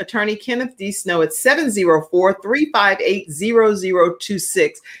reach attorney Kenneth D. Snow at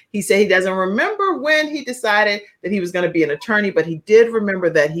 704-358-0026. He said he doesn't remember when he decided that he was going to be an attorney, but he did remember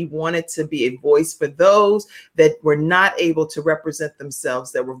that he wanted to be a voice for those that were not able to represent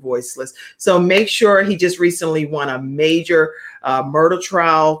themselves, that were voiceless. So make sure. He just recently won a major murder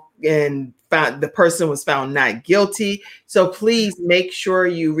trial, and the person was found not guilty. So please make sure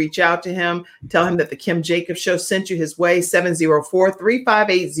you reach out to him. Tell him that the Kim Jacobs Show sent you his way,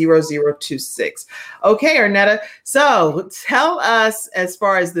 704-358-0026. Okay, Ernetta. So tell us, as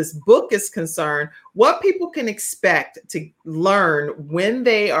far as this book is concerned, what people can expect to learn when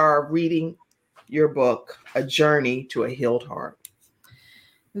they are reading your book, A Journey to a Healed Heart.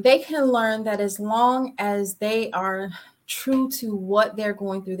 They can learn that as long as they are true to what they're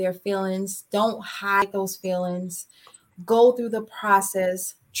going through, their feelings, don't hide those feelings, go through the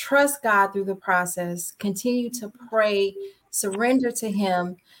process, trust God through the process, continue to pray, surrender to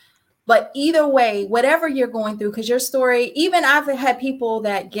him. But either way, whatever you're going through, because your story, even I've had people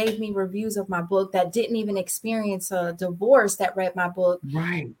that gave me reviews of my book that didn't even experience a divorce that read my book.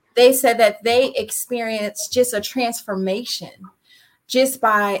 Right. They said that they experienced just a transformation just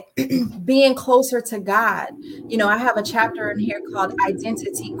by being closer to God. You know, I have a chapter in here called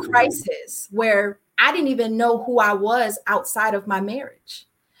Identity Crisis, where I didn't even know who I was outside of my marriage.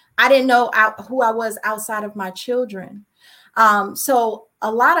 I didn't know who I was outside of my children. So a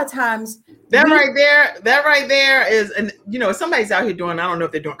lot of times that right there is, and you know, somebody's out here doing, I don't know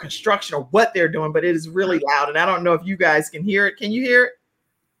if they're doing construction or what they're doing, but it is really loud. And I don't know if you guys can hear it. Can you hear it?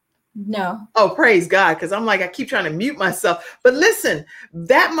 No. Oh, praise God. Because I'm like, I keep trying to mute myself. But listen,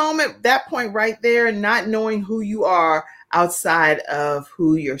 that moment, that point right there, not knowing who you are outside of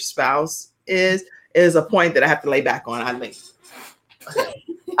who your spouse is a point that I have to lay back on.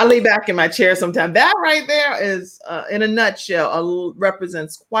 I lay back in my chair sometimes. That right there is, in a nutshell,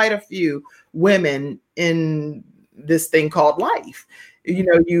 represents quite a few women in this thing called life. You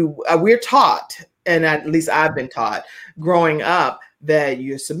know, we're taught, and at least I've been taught growing up, that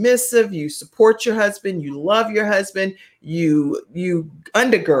you're submissive, you support your husband, you love your husband, you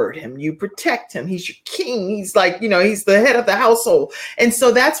undergird him, you protect him. He's your king. He's like, you know, he's the head of the household. And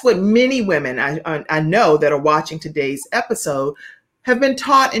so that's what many women I know that are watching today's episode have been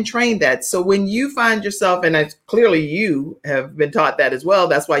taught and trained that. So when you find yourself, and clearly you have been taught that as well,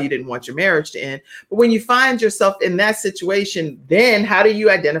 that's why you didn't want your marriage to end. But when you find yourself in that situation, then how do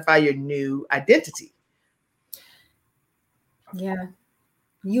you identify your new identity? Yeah.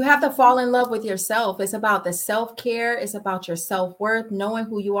 You have to fall in love with yourself. It's about the self-care. It's about your self-worth, knowing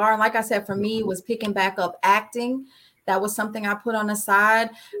who you are. And like I said, for me, it was picking back up acting. That was something I put on the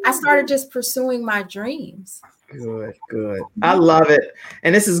side. I started just pursuing my dreams. Good. I love it.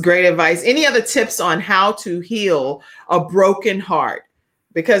 And this is great advice. Any other tips on how to heal a broken heart?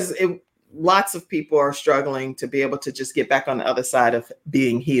 Because lots of people are struggling to be able to just get back on the other side of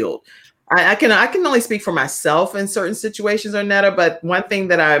being healed. I can only speak for myself in certain situations, Ernetta, but one thing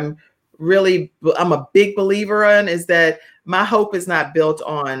that I'm a big believer in is that my hope is not built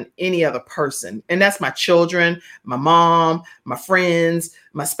on any other person. And that's my children, my mom, my friends,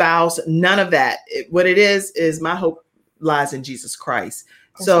 my spouse, none of that. What it is my hope lies in Jesus Christ.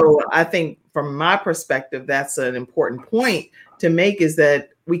 So I think from my perspective, that's an important point to make, is that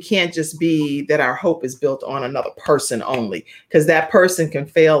we can't just be that our hope is built on another person only, because that person can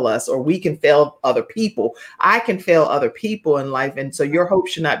fail us, or we can fail other people. I can fail other people in life. And so your hope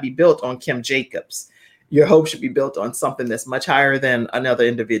should not be built on Kim Jacobs. Your hope should be built on something that's much higher than another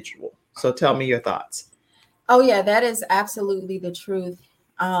individual. So tell me your thoughts. Oh yeah, that is absolutely the truth.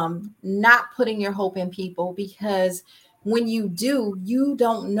 Not putting your hope in people, because when you do, you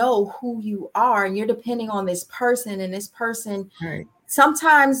don't know who you are, and you're depending on this person, and this person. Right.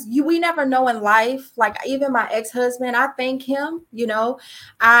 Sometimes we never know in life. Like even my ex-husband, I thank him,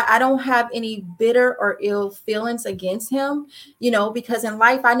 I don't have any bitter or ill feelings against him, because in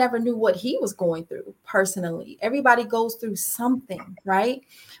life, I never knew what he was going through personally. Everybody goes through something, right?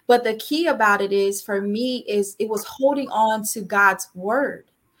 But the key about it is, for me, is it was holding on to God's word.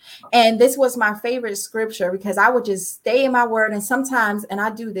 And this was my favorite scripture, because I would just stay in my word. And sometimes, and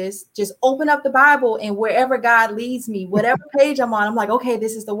I do this, just open up the Bible, and wherever God leads me, whatever page I'm on, I'm like, okay,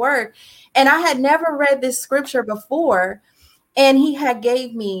 this is the word. And I had never read this scripture before. And he had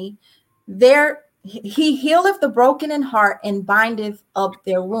gave me he healeth the broken in heart and bindeth up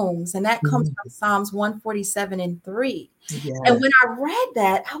their wounds. And that comes from Psalms 147:3. Yes. And when I read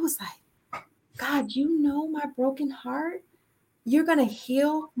that, I was like, God, my broken heart. You're going to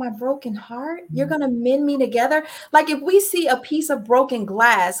heal my broken heart. You're going to mend me together. Like if we see a piece of broken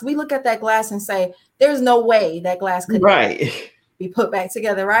glass, we look at that glass and say, there's no way that glass could be put back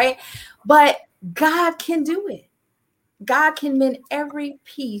together, right? But God can do it. God can mend every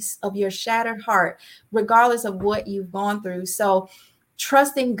piece of your shattered heart, regardless of what you've gone through. So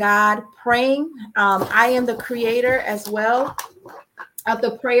trusting God, praying. I am the creator as well of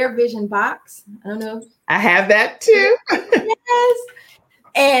the prayer vision box. I don't know. I have that too. Yes.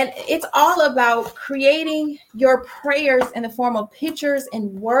 And it's all about creating your prayers in the form of pictures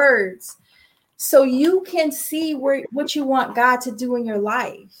and words, so you can see what you want God to do in your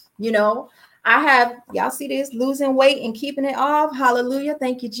life. I have, y'all see this, losing weight and keeping it off. Hallelujah.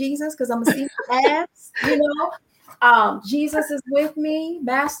 Thank you, Jesus. Because I'm going to see my abs, Jesus is with me.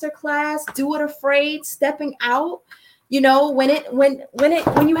 Masterclass, do it afraid, stepping out. When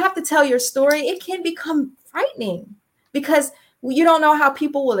you have to tell your story, it can become frightening, because you don't know how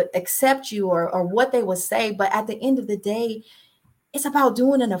people will accept you or what they will say. But at the end of the day, it's about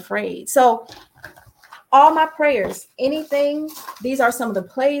doing it afraid. So all my prayers, anything, these are some of the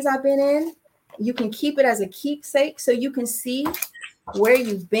plays I've been in. You can keep it as a keepsake, so you can see where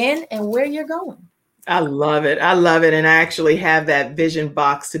you've been and where you're going. I love it. I love it. And I actually have that vision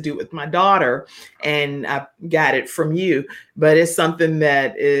box to do with my daughter, and I got it from you. But it's something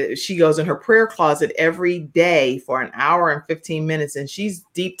that she goes in her prayer closet every day for an hour and 15 minutes, and she's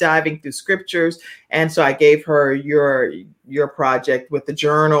deep diving through scriptures. And so I gave her your project with the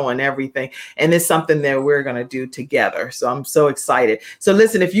journal and everything. And it's something that we're going to do together. So I'm so excited. So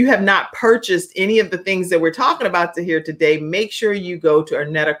listen, if you have not purchased any of the things that we're talking about here today, make sure you go to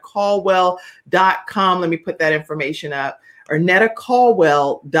ArnettaCaldwell.com. Let me put that information up.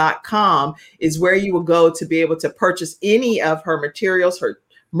 ArnettaCaldwell.com is where you will go to be able to purchase any of her materials, her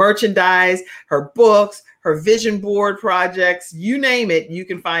merchandise, her books, her vision board projects, you name it. You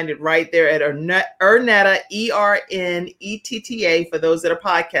can find it right there at Ernetta, ERNETTA, for those that are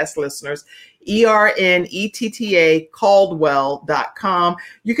podcast listeners, ERNETTA Caldwell.com.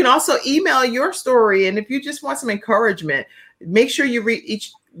 You can also email your story. And if you just want some encouragement, make sure you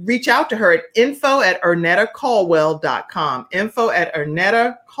reach out to her at info@ErnettaCaldwell.com,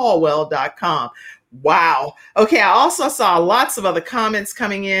 info@ErnettaCaldwell.com. Wow. Okay. I also saw lots of other comments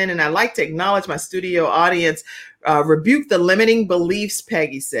coming in, and I'd like to acknowledge my studio audience. Rebuke the limiting beliefs,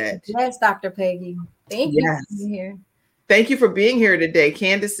 Peggy said. Yes, Dr. Peggy. Thank you for being here. Thank you for being here today.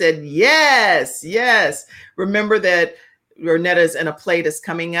 Candace said, yes. Remember that Ernetta is in a play that's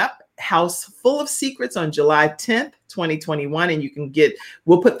coming up, House Full of Secrets, on July 10th, 2021. And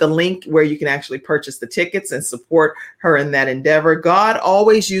we'll put the link where you can actually purchase the tickets and support her in that endeavor. God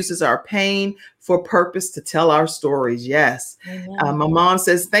always uses our pain for purpose to tell our stories. Yes. My mom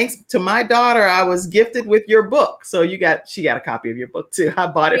says, thanks to my daughter, I was gifted with your book. So she got a copy of your book too. I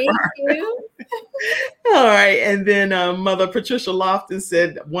bought it for her. You. All right. And then Mother Patricia Lofton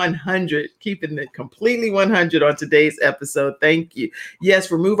said 100, keeping it completely 100 on today's episode. Thank you. Yes.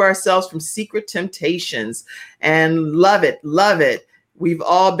 Remove ourselves from secret temptations, and love it. We've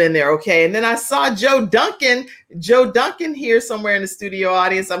all been there. Okay. And then I saw Joe Duncan here somewhere in the studio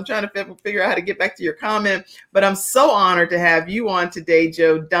audience. I'm trying to figure out how to get back to your comment, but I'm so honored to have you on today,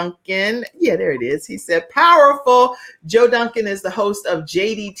 Joe Duncan. Yeah, there it is. He said, powerful. Joe Duncan is the host of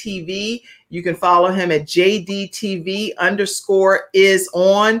JDTV. You can follow him at JDTV_is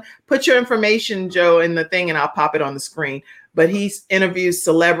on. Put your information, Joe, in the thing, and I'll pop it on the screen. but he interviews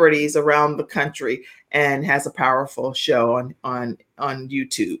celebrities around the country and has a powerful show on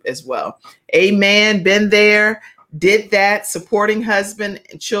YouTube as well. Amen. Been there, did that, supporting husband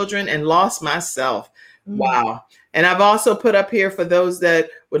and children, and lost myself. Wow. And I've also put up here for those that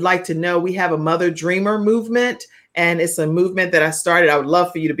would like to know, we have a Mother Dreamer movement, and it's a movement that I started. I would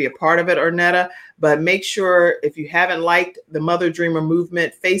love for you to be a part of it, Ornetta, but make sure if you haven't liked the Mother Dreamer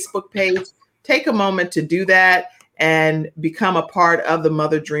movement Facebook page, take a moment to do that and become a part of the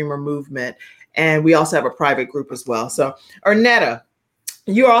Mother Dreamer movement. And we also have a private group as well. So Ornetta,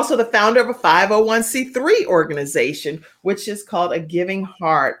 you're also the founder of a 501c3 organization, which is called A Giving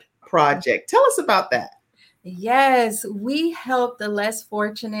Heart Project. Tell us about that. Yes, we help the less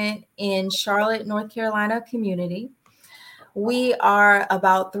fortunate in Charlotte, North Carolina community. We are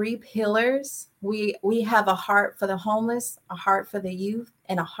about 3 pillars. We have a heart for the homeless, a heart for the youth,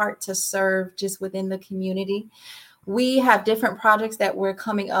 and a heart to serve just within the community. We have different projects that we're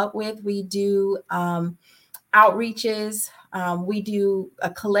coming up with. We do outreaches. We do a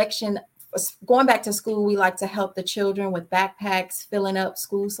collection. Going back to school, we like to help the children with backpacks, filling up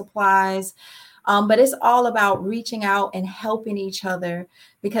school supplies. But it's all about reaching out and helping each other,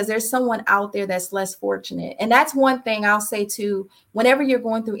 because there's someone out there that's less fortunate. And that's one thing I'll say too, whenever you're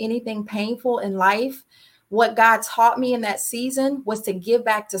going through anything painful in life, what God taught me in that season was to give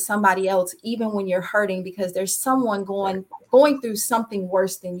back to somebody else, even when you're hurting, because there's someone going through something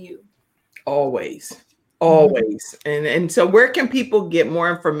worse than you. Always. And so where can people get more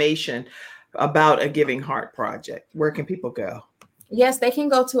information about A Giving Heart Project? Where can people go? Yes, they can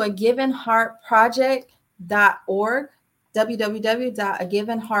go to agivenheartproject.org,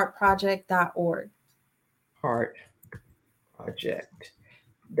 www.agivenheartproject.org.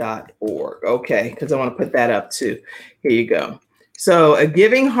 Heartproject.org. Okay, because I want to put that up too. Here you go. So A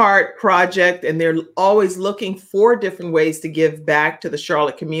Giving Heart Project, and they're always looking for different ways to give back to the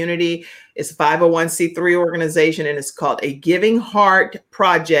Charlotte community. It's a 501c3 organization, and it's called A Giving Heart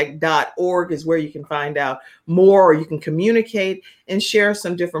Project.org is where you can find out more, or you can communicate and share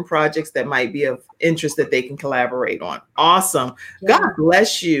some different projects that might be of interest that they can collaborate on. Awesome. Yeah. God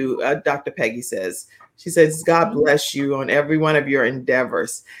bless you, Dr. Peggy says. She says, God bless you on every one of your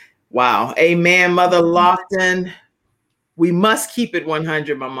endeavors. Wow. Amen, Mother Lofton. We must keep it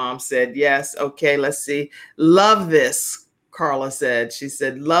 100, my mom said. Yes. Okay, let's see. Love this, Carla said. She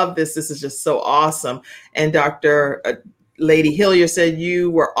said, love this. This is just so awesome. And Dr. Lady Hillier said, you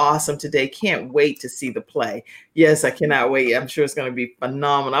were awesome today. Can't wait to see the play. Yes, I cannot wait. I'm sure it's going to be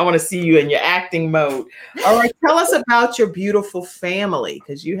phenomenal. I want to see you in your acting mode. All right, tell us about your beautiful family,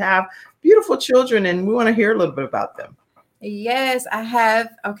 because you have beautiful children, and we want to hear a little bit about them. Yes, I have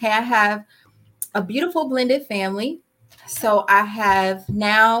a beautiful blended family. So I have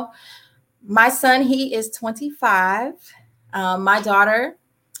now my son, he is 25. My daughter,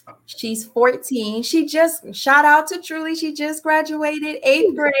 she's 14. She just, shout out to Truly, she just graduated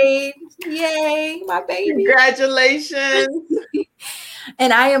 8th grade. Yay, my baby. Congratulations.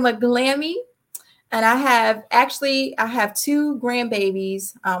 And I am a Glammy. And I have 2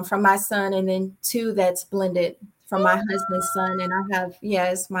 grandbabies from my son, and then 2 that's blended from my husband's son. And I have,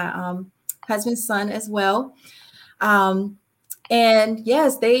 yes, my husband's son as well. And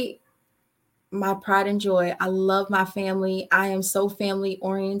yes, my pride and joy. I love my family. I am so family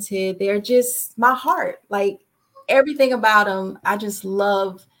oriented. They're just my heart, like everything about them. I just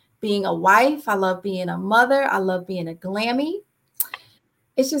love being a wife. I love being a mother. I love being a Glammy.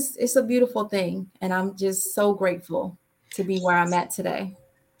 It's a beautiful thing. And I'm just so grateful to be where I'm at today.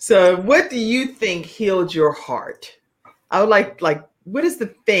 So what do you think healed your heart? I would like, what is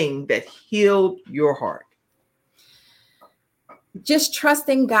the thing that healed your heart? Just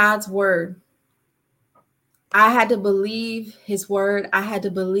trusting God's word. I had to believe his word. I had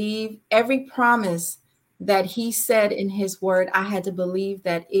to believe every promise that he said in his word. I had to believe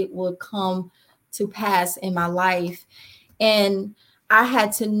that it would come to pass in my life. And I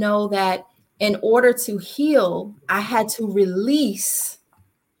had to know that in order to heal, I had to release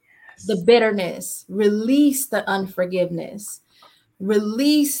the bitterness, release the unforgiveness,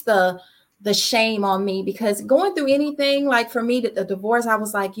 release the shame on me, because going through anything, like for me, the divorce, I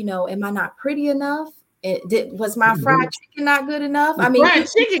was like, am I not pretty enough? Was my fried chicken not good enough? I mean, fried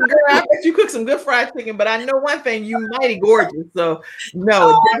chicken, girl, I bet you cook some good fried chicken, but I know one thing, you mighty gorgeous. So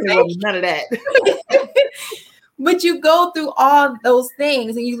no, definitely wasn't none of that. But you go through all those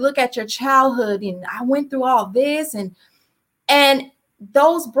things and you look at your childhood, and I went through all this, and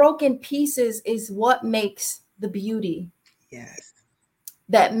those broken pieces is what makes the beauty. Yes.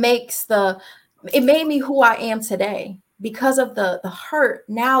 That makes it made me who I am today. Because of the hurt,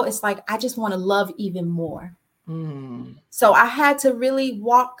 now it's like I just want to love even more. So I had to really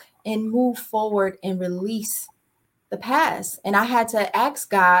walk and move forward and release the past. And I had to ask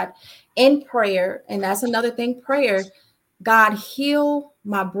God in prayer. And that's another thing, prayer. God, heal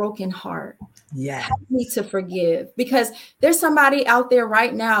my broken heart. Yeah. Help me to forgive, because there's somebody out there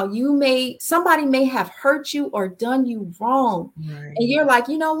right now. Somebody may have hurt you or done you wrong. Right. And you're like,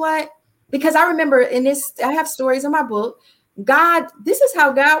 you know what? Because I remember I have stories in my book. God, this is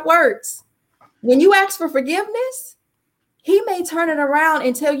how God works. When you ask for forgiveness, he may turn it around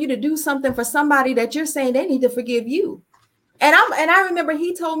and tell you to do something for somebody that you're saying they need to forgive you. And I remember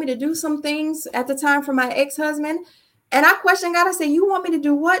he told me to do some things at the time for my ex-husband. And I questioned God. I said, you want me to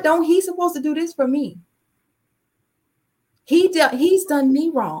do what? Don't he supposed to do this for me? He's done me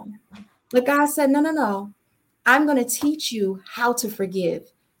wrong. But God said, no. I'm going to teach you how to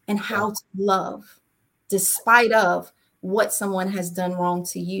forgive and how to love despite of what someone has done wrong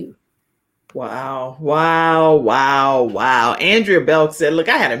to you. Wow. Andrea Belk said, look,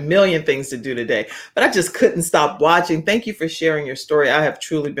 I had a million things to do today, but I just couldn't stop watching. Thank you for sharing your story. I have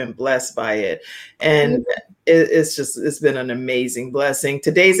truly been blessed by it. And it's been an amazing blessing.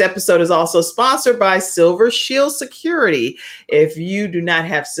 Today's episode is also sponsored by Silver Shield Security. If you do not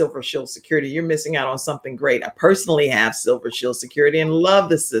have Silver Shield Security, you're missing out on something great. I personally have Silver Shield Security and love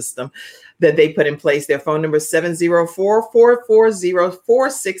the system that they put in place. Their phone number is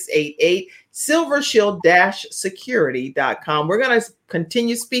 704-440-4688, silvershield-security.com. We're going to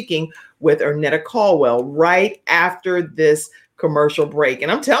continue speaking with Ernetta Caldwell right after this commercial break.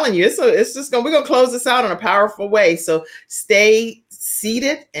 And I'm telling you, we're going to close this out in a powerful way. So stay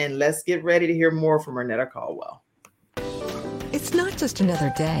seated and let's get ready to hear more from Ernetta Caldwell. It's not just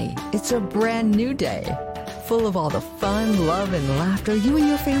another day. It's a brand new day, full of all the fun, love, and laughter you and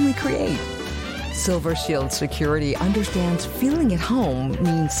your family create. Silver Shield Security understands feeling at home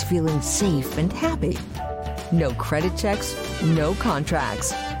means feeling safe and happy. No credit checks, no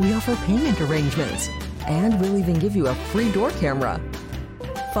contracts. We offer payment arrangements, and we'll even give you a free door camera.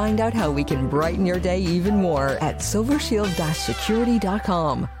 Find out how we can brighten your day even more at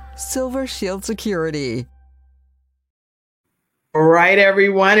silvershield-security.com. Silver Shield Security. All right,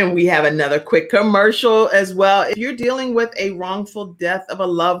 everyone. And we have another quick commercial as well. If you're dealing with a wrongful death of a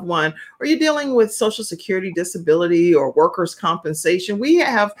loved one, or you're dealing with Social Security disability or workers' compensation, we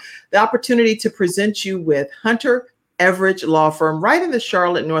have the opportunity to present you with Hunter Everidge Law Firm right in the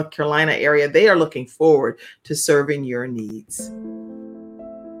Charlotte, North Carolina area. They are looking forward to serving your needs.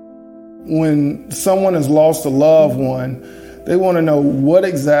 When someone has lost a loved one, they want to know what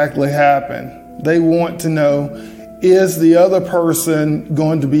exactly happened. They want to know, is the other person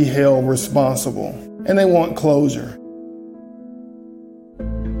going to be held responsible? And they want closure.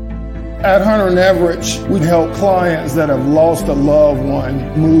 At Hunter Everidge, we help clients that have lost a loved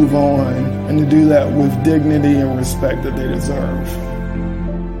one move on, and to do that with dignity and respect that they deserve.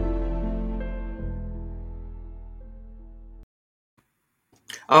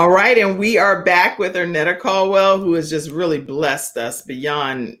 All right, and we are back with Ernetta Caldwell, who has just really blessed us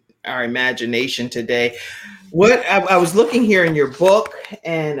beyond our imagination today. What I was looking here in your book,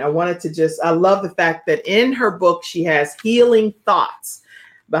 and I love the fact that in her book, she has healing thoughts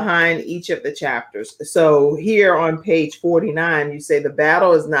behind each of the chapters. So here on page 49, you say, the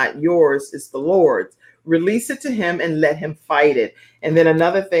battle is not yours, it's the Lord's. Release it to him and let him fight it. And then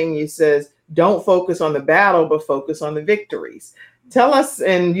another thing you says, don't focus on the battle, but focus on the victories. Tell us,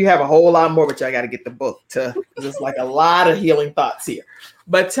 and you have a whole lot more, but I got to get the book there's like a lot of healing thoughts here.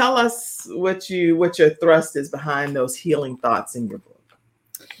 But tell us what your thrust is behind those healing thoughts in your book.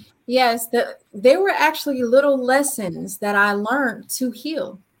 Yes, there were actually little lessons that I learned to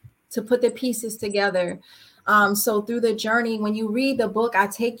heal, to put the pieces together. So through the journey, when you read the book, I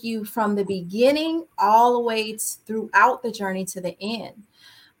take you from the beginning all the way throughout the journey to the end.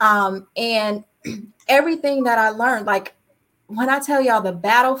 And everything that I learned, like when I tell y'all the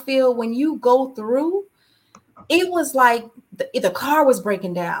battlefield, when you go through, it was like the car was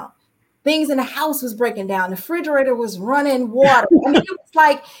breaking down. Things in the house was breaking down. The refrigerator was running water. I mean, it was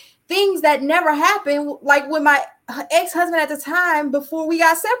like things that never happened, like with my ex-husband at the time before we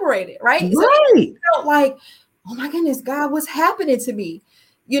got separated, right? So it felt like, oh my goodness, God, what's happening to me?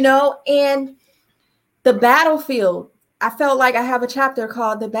 And the battlefield, I felt like I have a chapter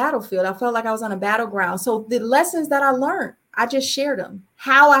called The Battlefield. I felt like I was on a battleground. So the lessons that I learned, I just shared them,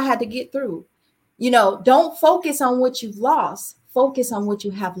 how I had to get through. Don't focus on what you've lost. Focus on what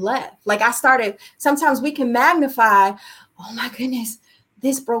you have left. Like sometimes we can magnify, oh my goodness,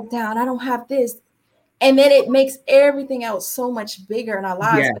 this broke down. I don't have this. And then it makes everything else so much bigger in our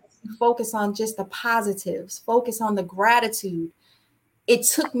lives. Yeah. Focus on just the positives. Focus on the gratitude. It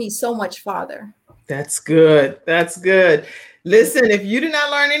took me so much farther. That's good. That's good. Listen, if you did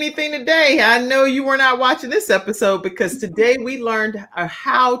not learn anything today, I know you were not watching this episode, because today we learned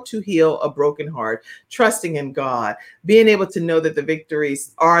how to heal a broken heart, trusting in God, being able to know that the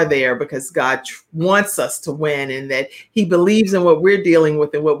victories are there because God wants us to win, and that he believes in what we're dealing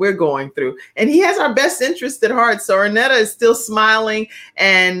with and what we're going through. And he has our best interest at heart. So Arnetta is still smiling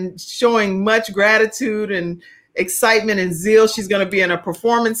and showing much gratitude and excitement and zeal. She's going to be in a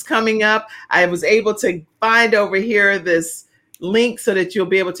performance coming up. I was able to find over here this link so that you'll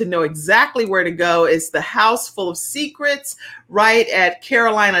be able to know exactly where to go. It's the House Full of Secrets right at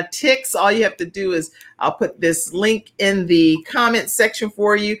Carolina Ticks. All you have to do is, I'll put this link in the comment section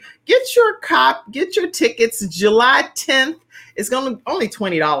for you. Get your tickets. July 10th. It's going to only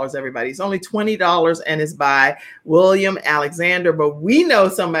 $20, everybody. It's only $20, and it's by William Alexander. But we know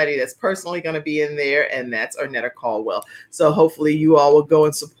somebody that's personally going to be in there, and that's Arnetta Caldwell. So hopefully you all will go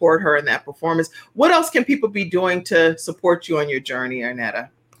and support her in that performance. What else can people be doing to support you on your journey, Arnetta?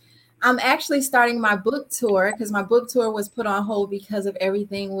 I'm actually starting my book tour, because my book tour was put on hold because of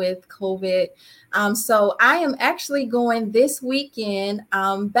everything with COVID. So I am actually going this weekend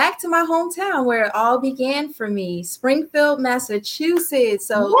back to my hometown where it all began for me, Springfield, Massachusetts.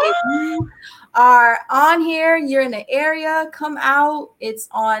 So if you are on here, you're in the area, come out. It's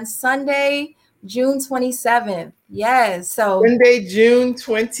on Sunday, June 27th. Yes. So Sunday, June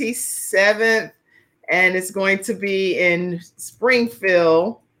 27th. And it's going to be in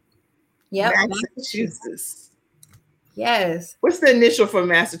Springfield, yep, Massachusetts. Yes. What's the initial for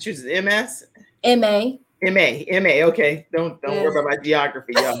Massachusetts? MS? MA. MA. Okay. Don't worry about my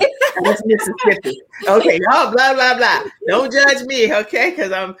geography, y'all. That's Mississippi. Okay. Oh, blah, blah, blah. Don't judge me, okay?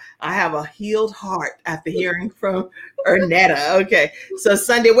 Because I have a healed heart after hearing from Arnetta. Okay. So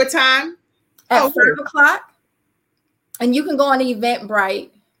Sunday, what time? At 5 o'clock. And you can go on Eventbrite.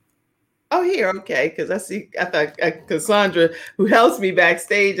 Oh, here, okay, because I thought Cassandra, who helps me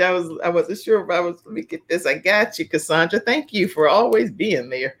backstage, I wasn't sure if let me get this. I got you, Cassandra. Thank you for always being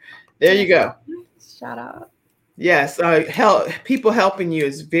there. There you go. Shout out. Yes, people helping you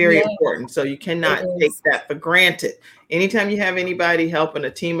is very important. So you cannot take that for granted. Anytime you have anybody helping a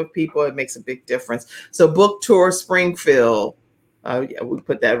team of people, it makes a big difference. So book tour Springfield. Yeah, we'll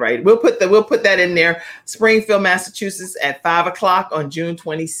put that right. We'll put that in there. Springfield, Massachusetts at 5 o'clock on June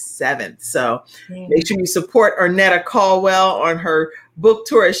 27th. So make sure you support Arnetta Caldwell on her book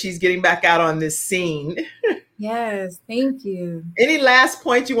tour as she's getting back out on this scene. Yes, thank you. Any last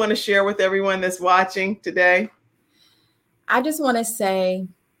point you want to share with everyone that's watching today? I just want to say,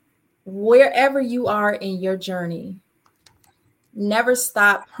 wherever you are in your journey, never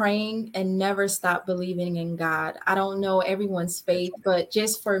stop praying and never stop believing in God. I don't know everyone's faith, but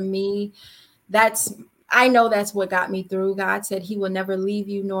just for me, I know that's what got me through. God said he will never leave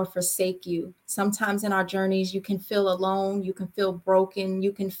you nor forsake you. Sometimes in our journeys, you can feel alone. You can feel broken.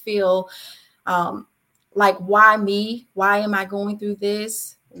 You can feel like, why me? Why am I going through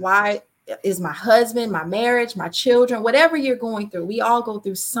this? Why is my husband, my marriage, my children, whatever you're going through, we all go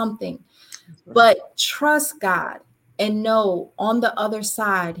through something, but trust God. And know on the other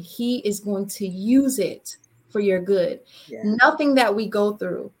side, he is going to use it for your good. Yeah. Nothing that we go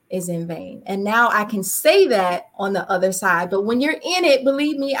through is in vain. And now I can say that on the other side. But when you're in it,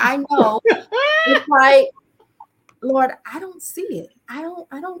 believe me, I know it's like, Lord, I don't see it. I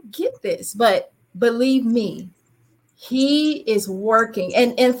don't get this. But believe me, he is working.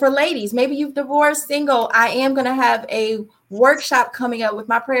 And for ladies, maybe you've divorced, single, I am going to have a workshop coming up with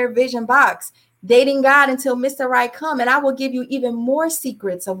my prayer vision box. Dating God until Mr. Right come, and I will give you even more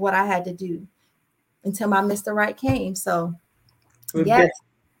secrets of what I had to do until my Mr. Right came. So, yes.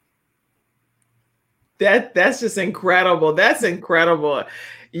 That's just incredible. That's incredible.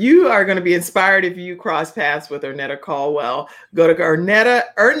 You are going to be inspired if you cross paths with Arnetta Caldwell. Go to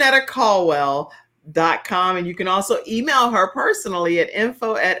ArnettaCaldwell.com, and you can also email her personally at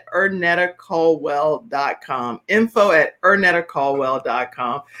info@ArnettaCaldwell.com.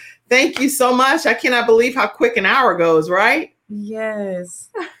 info@ArnettaCaldwell.com. Thank you so much. I cannot believe how quick an hour goes, right? Yes.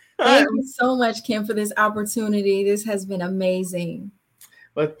 Thank you so much, Kim, for this opportunity. This has been amazing.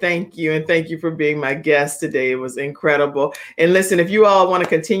 Well, thank you. And thank you for being my guest today. It was incredible. And listen, if you all want to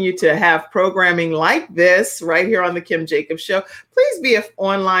continue to have programming like this right here on the Kim Jacobs Show, please be an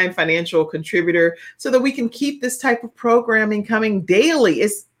online financial contributor so that we can keep this type of programming coming daily.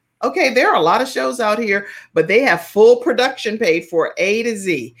 Okay, there are a lot of shows out here, but they have full production paid for A to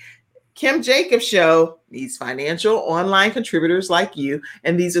Z. Kim Jacobs Show needs financial online contributors like you.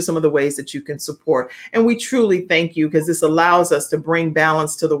 And these are some of the ways that you can support. And we truly thank you because this allows us to bring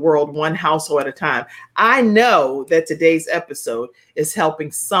balance to the world one household at a time. I know that today's episode is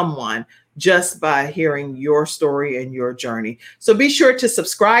helping someone just by hearing your story and your journey. So be sure to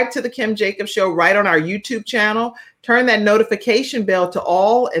subscribe to the Kim Jacobs Show right on our YouTube channel. Turn that notification bell to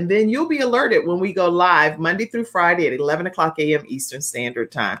all, and then you'll be alerted when we go live Monday through Friday at 11 o'clock a.m. Eastern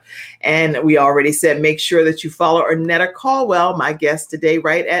Standard Time. And we already said, make sure that you follow Ernetta Caldwell, my guest today,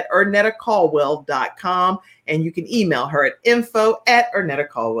 right at ErnettaCaldwell.com. And you can email her at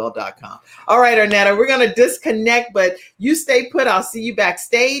info@ErnettaCaldwell.com. All right, Ernetta, we're going to disconnect, but you stay put. I'll see you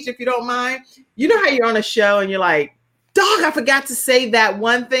backstage if you don't mind. You know how you're on a show and you're like, dog, I forgot to say that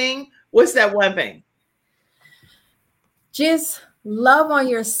one thing. What's that one thing? Just love on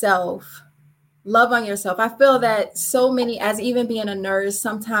yourself. Love on yourself. I feel that so many, as even being a nurse,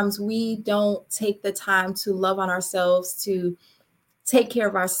 sometimes we don't take the time to love on ourselves, to take care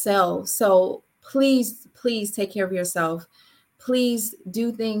of ourselves. So please take care of yourself. Please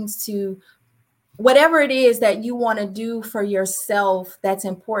do things to whatever it is that you want to do for yourself. That's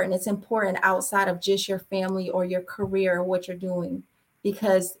important. It's important outside of just your family or your career or what you're doing,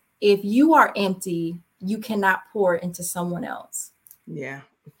 because if you are empty, you cannot pour into someone else. Yeah,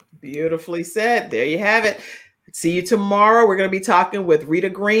 beautifully said. There you have it. See you tomorrow. We're going to be talking with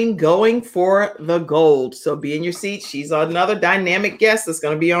Rita Green, Going for the Gold. So be in your seat. She's another dynamic guest that's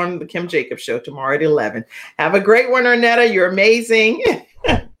going to be on the Kim Jacobs Show tomorrow at 11. Have a great one, Ernetta. You're amazing.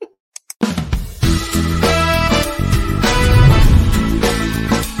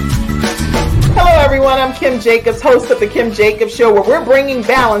 Hello, everyone. I'm Kim Jacobs, host of the Kim Jacobs Show, where we're bringing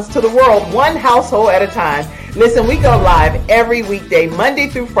balance to the world, one household at a time. Listen, we go live every weekday, Monday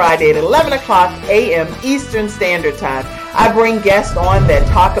through Friday at 11 o'clock a.m. Eastern Standard Time. I bring guests on that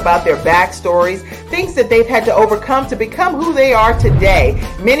talk about their backstories, things that they've had to overcome to become who they are today.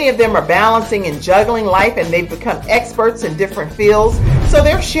 Many of them are balancing and juggling life, and they've become experts in different fields. So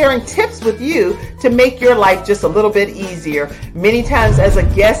they're sharing tips with you to make your life just a little bit easier. Many times as a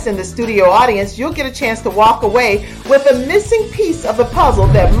guest in the studio audience, you'll get a chance to walk away with a missing piece of the puzzle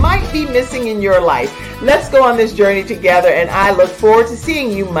that might be missing in your life. Let's go on this journey together, and I look forward to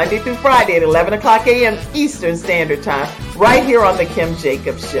seeing you Monday through Friday at 11 o'clock a.m. Eastern Standard Time, right here on the Kim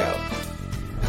Jacobs Show.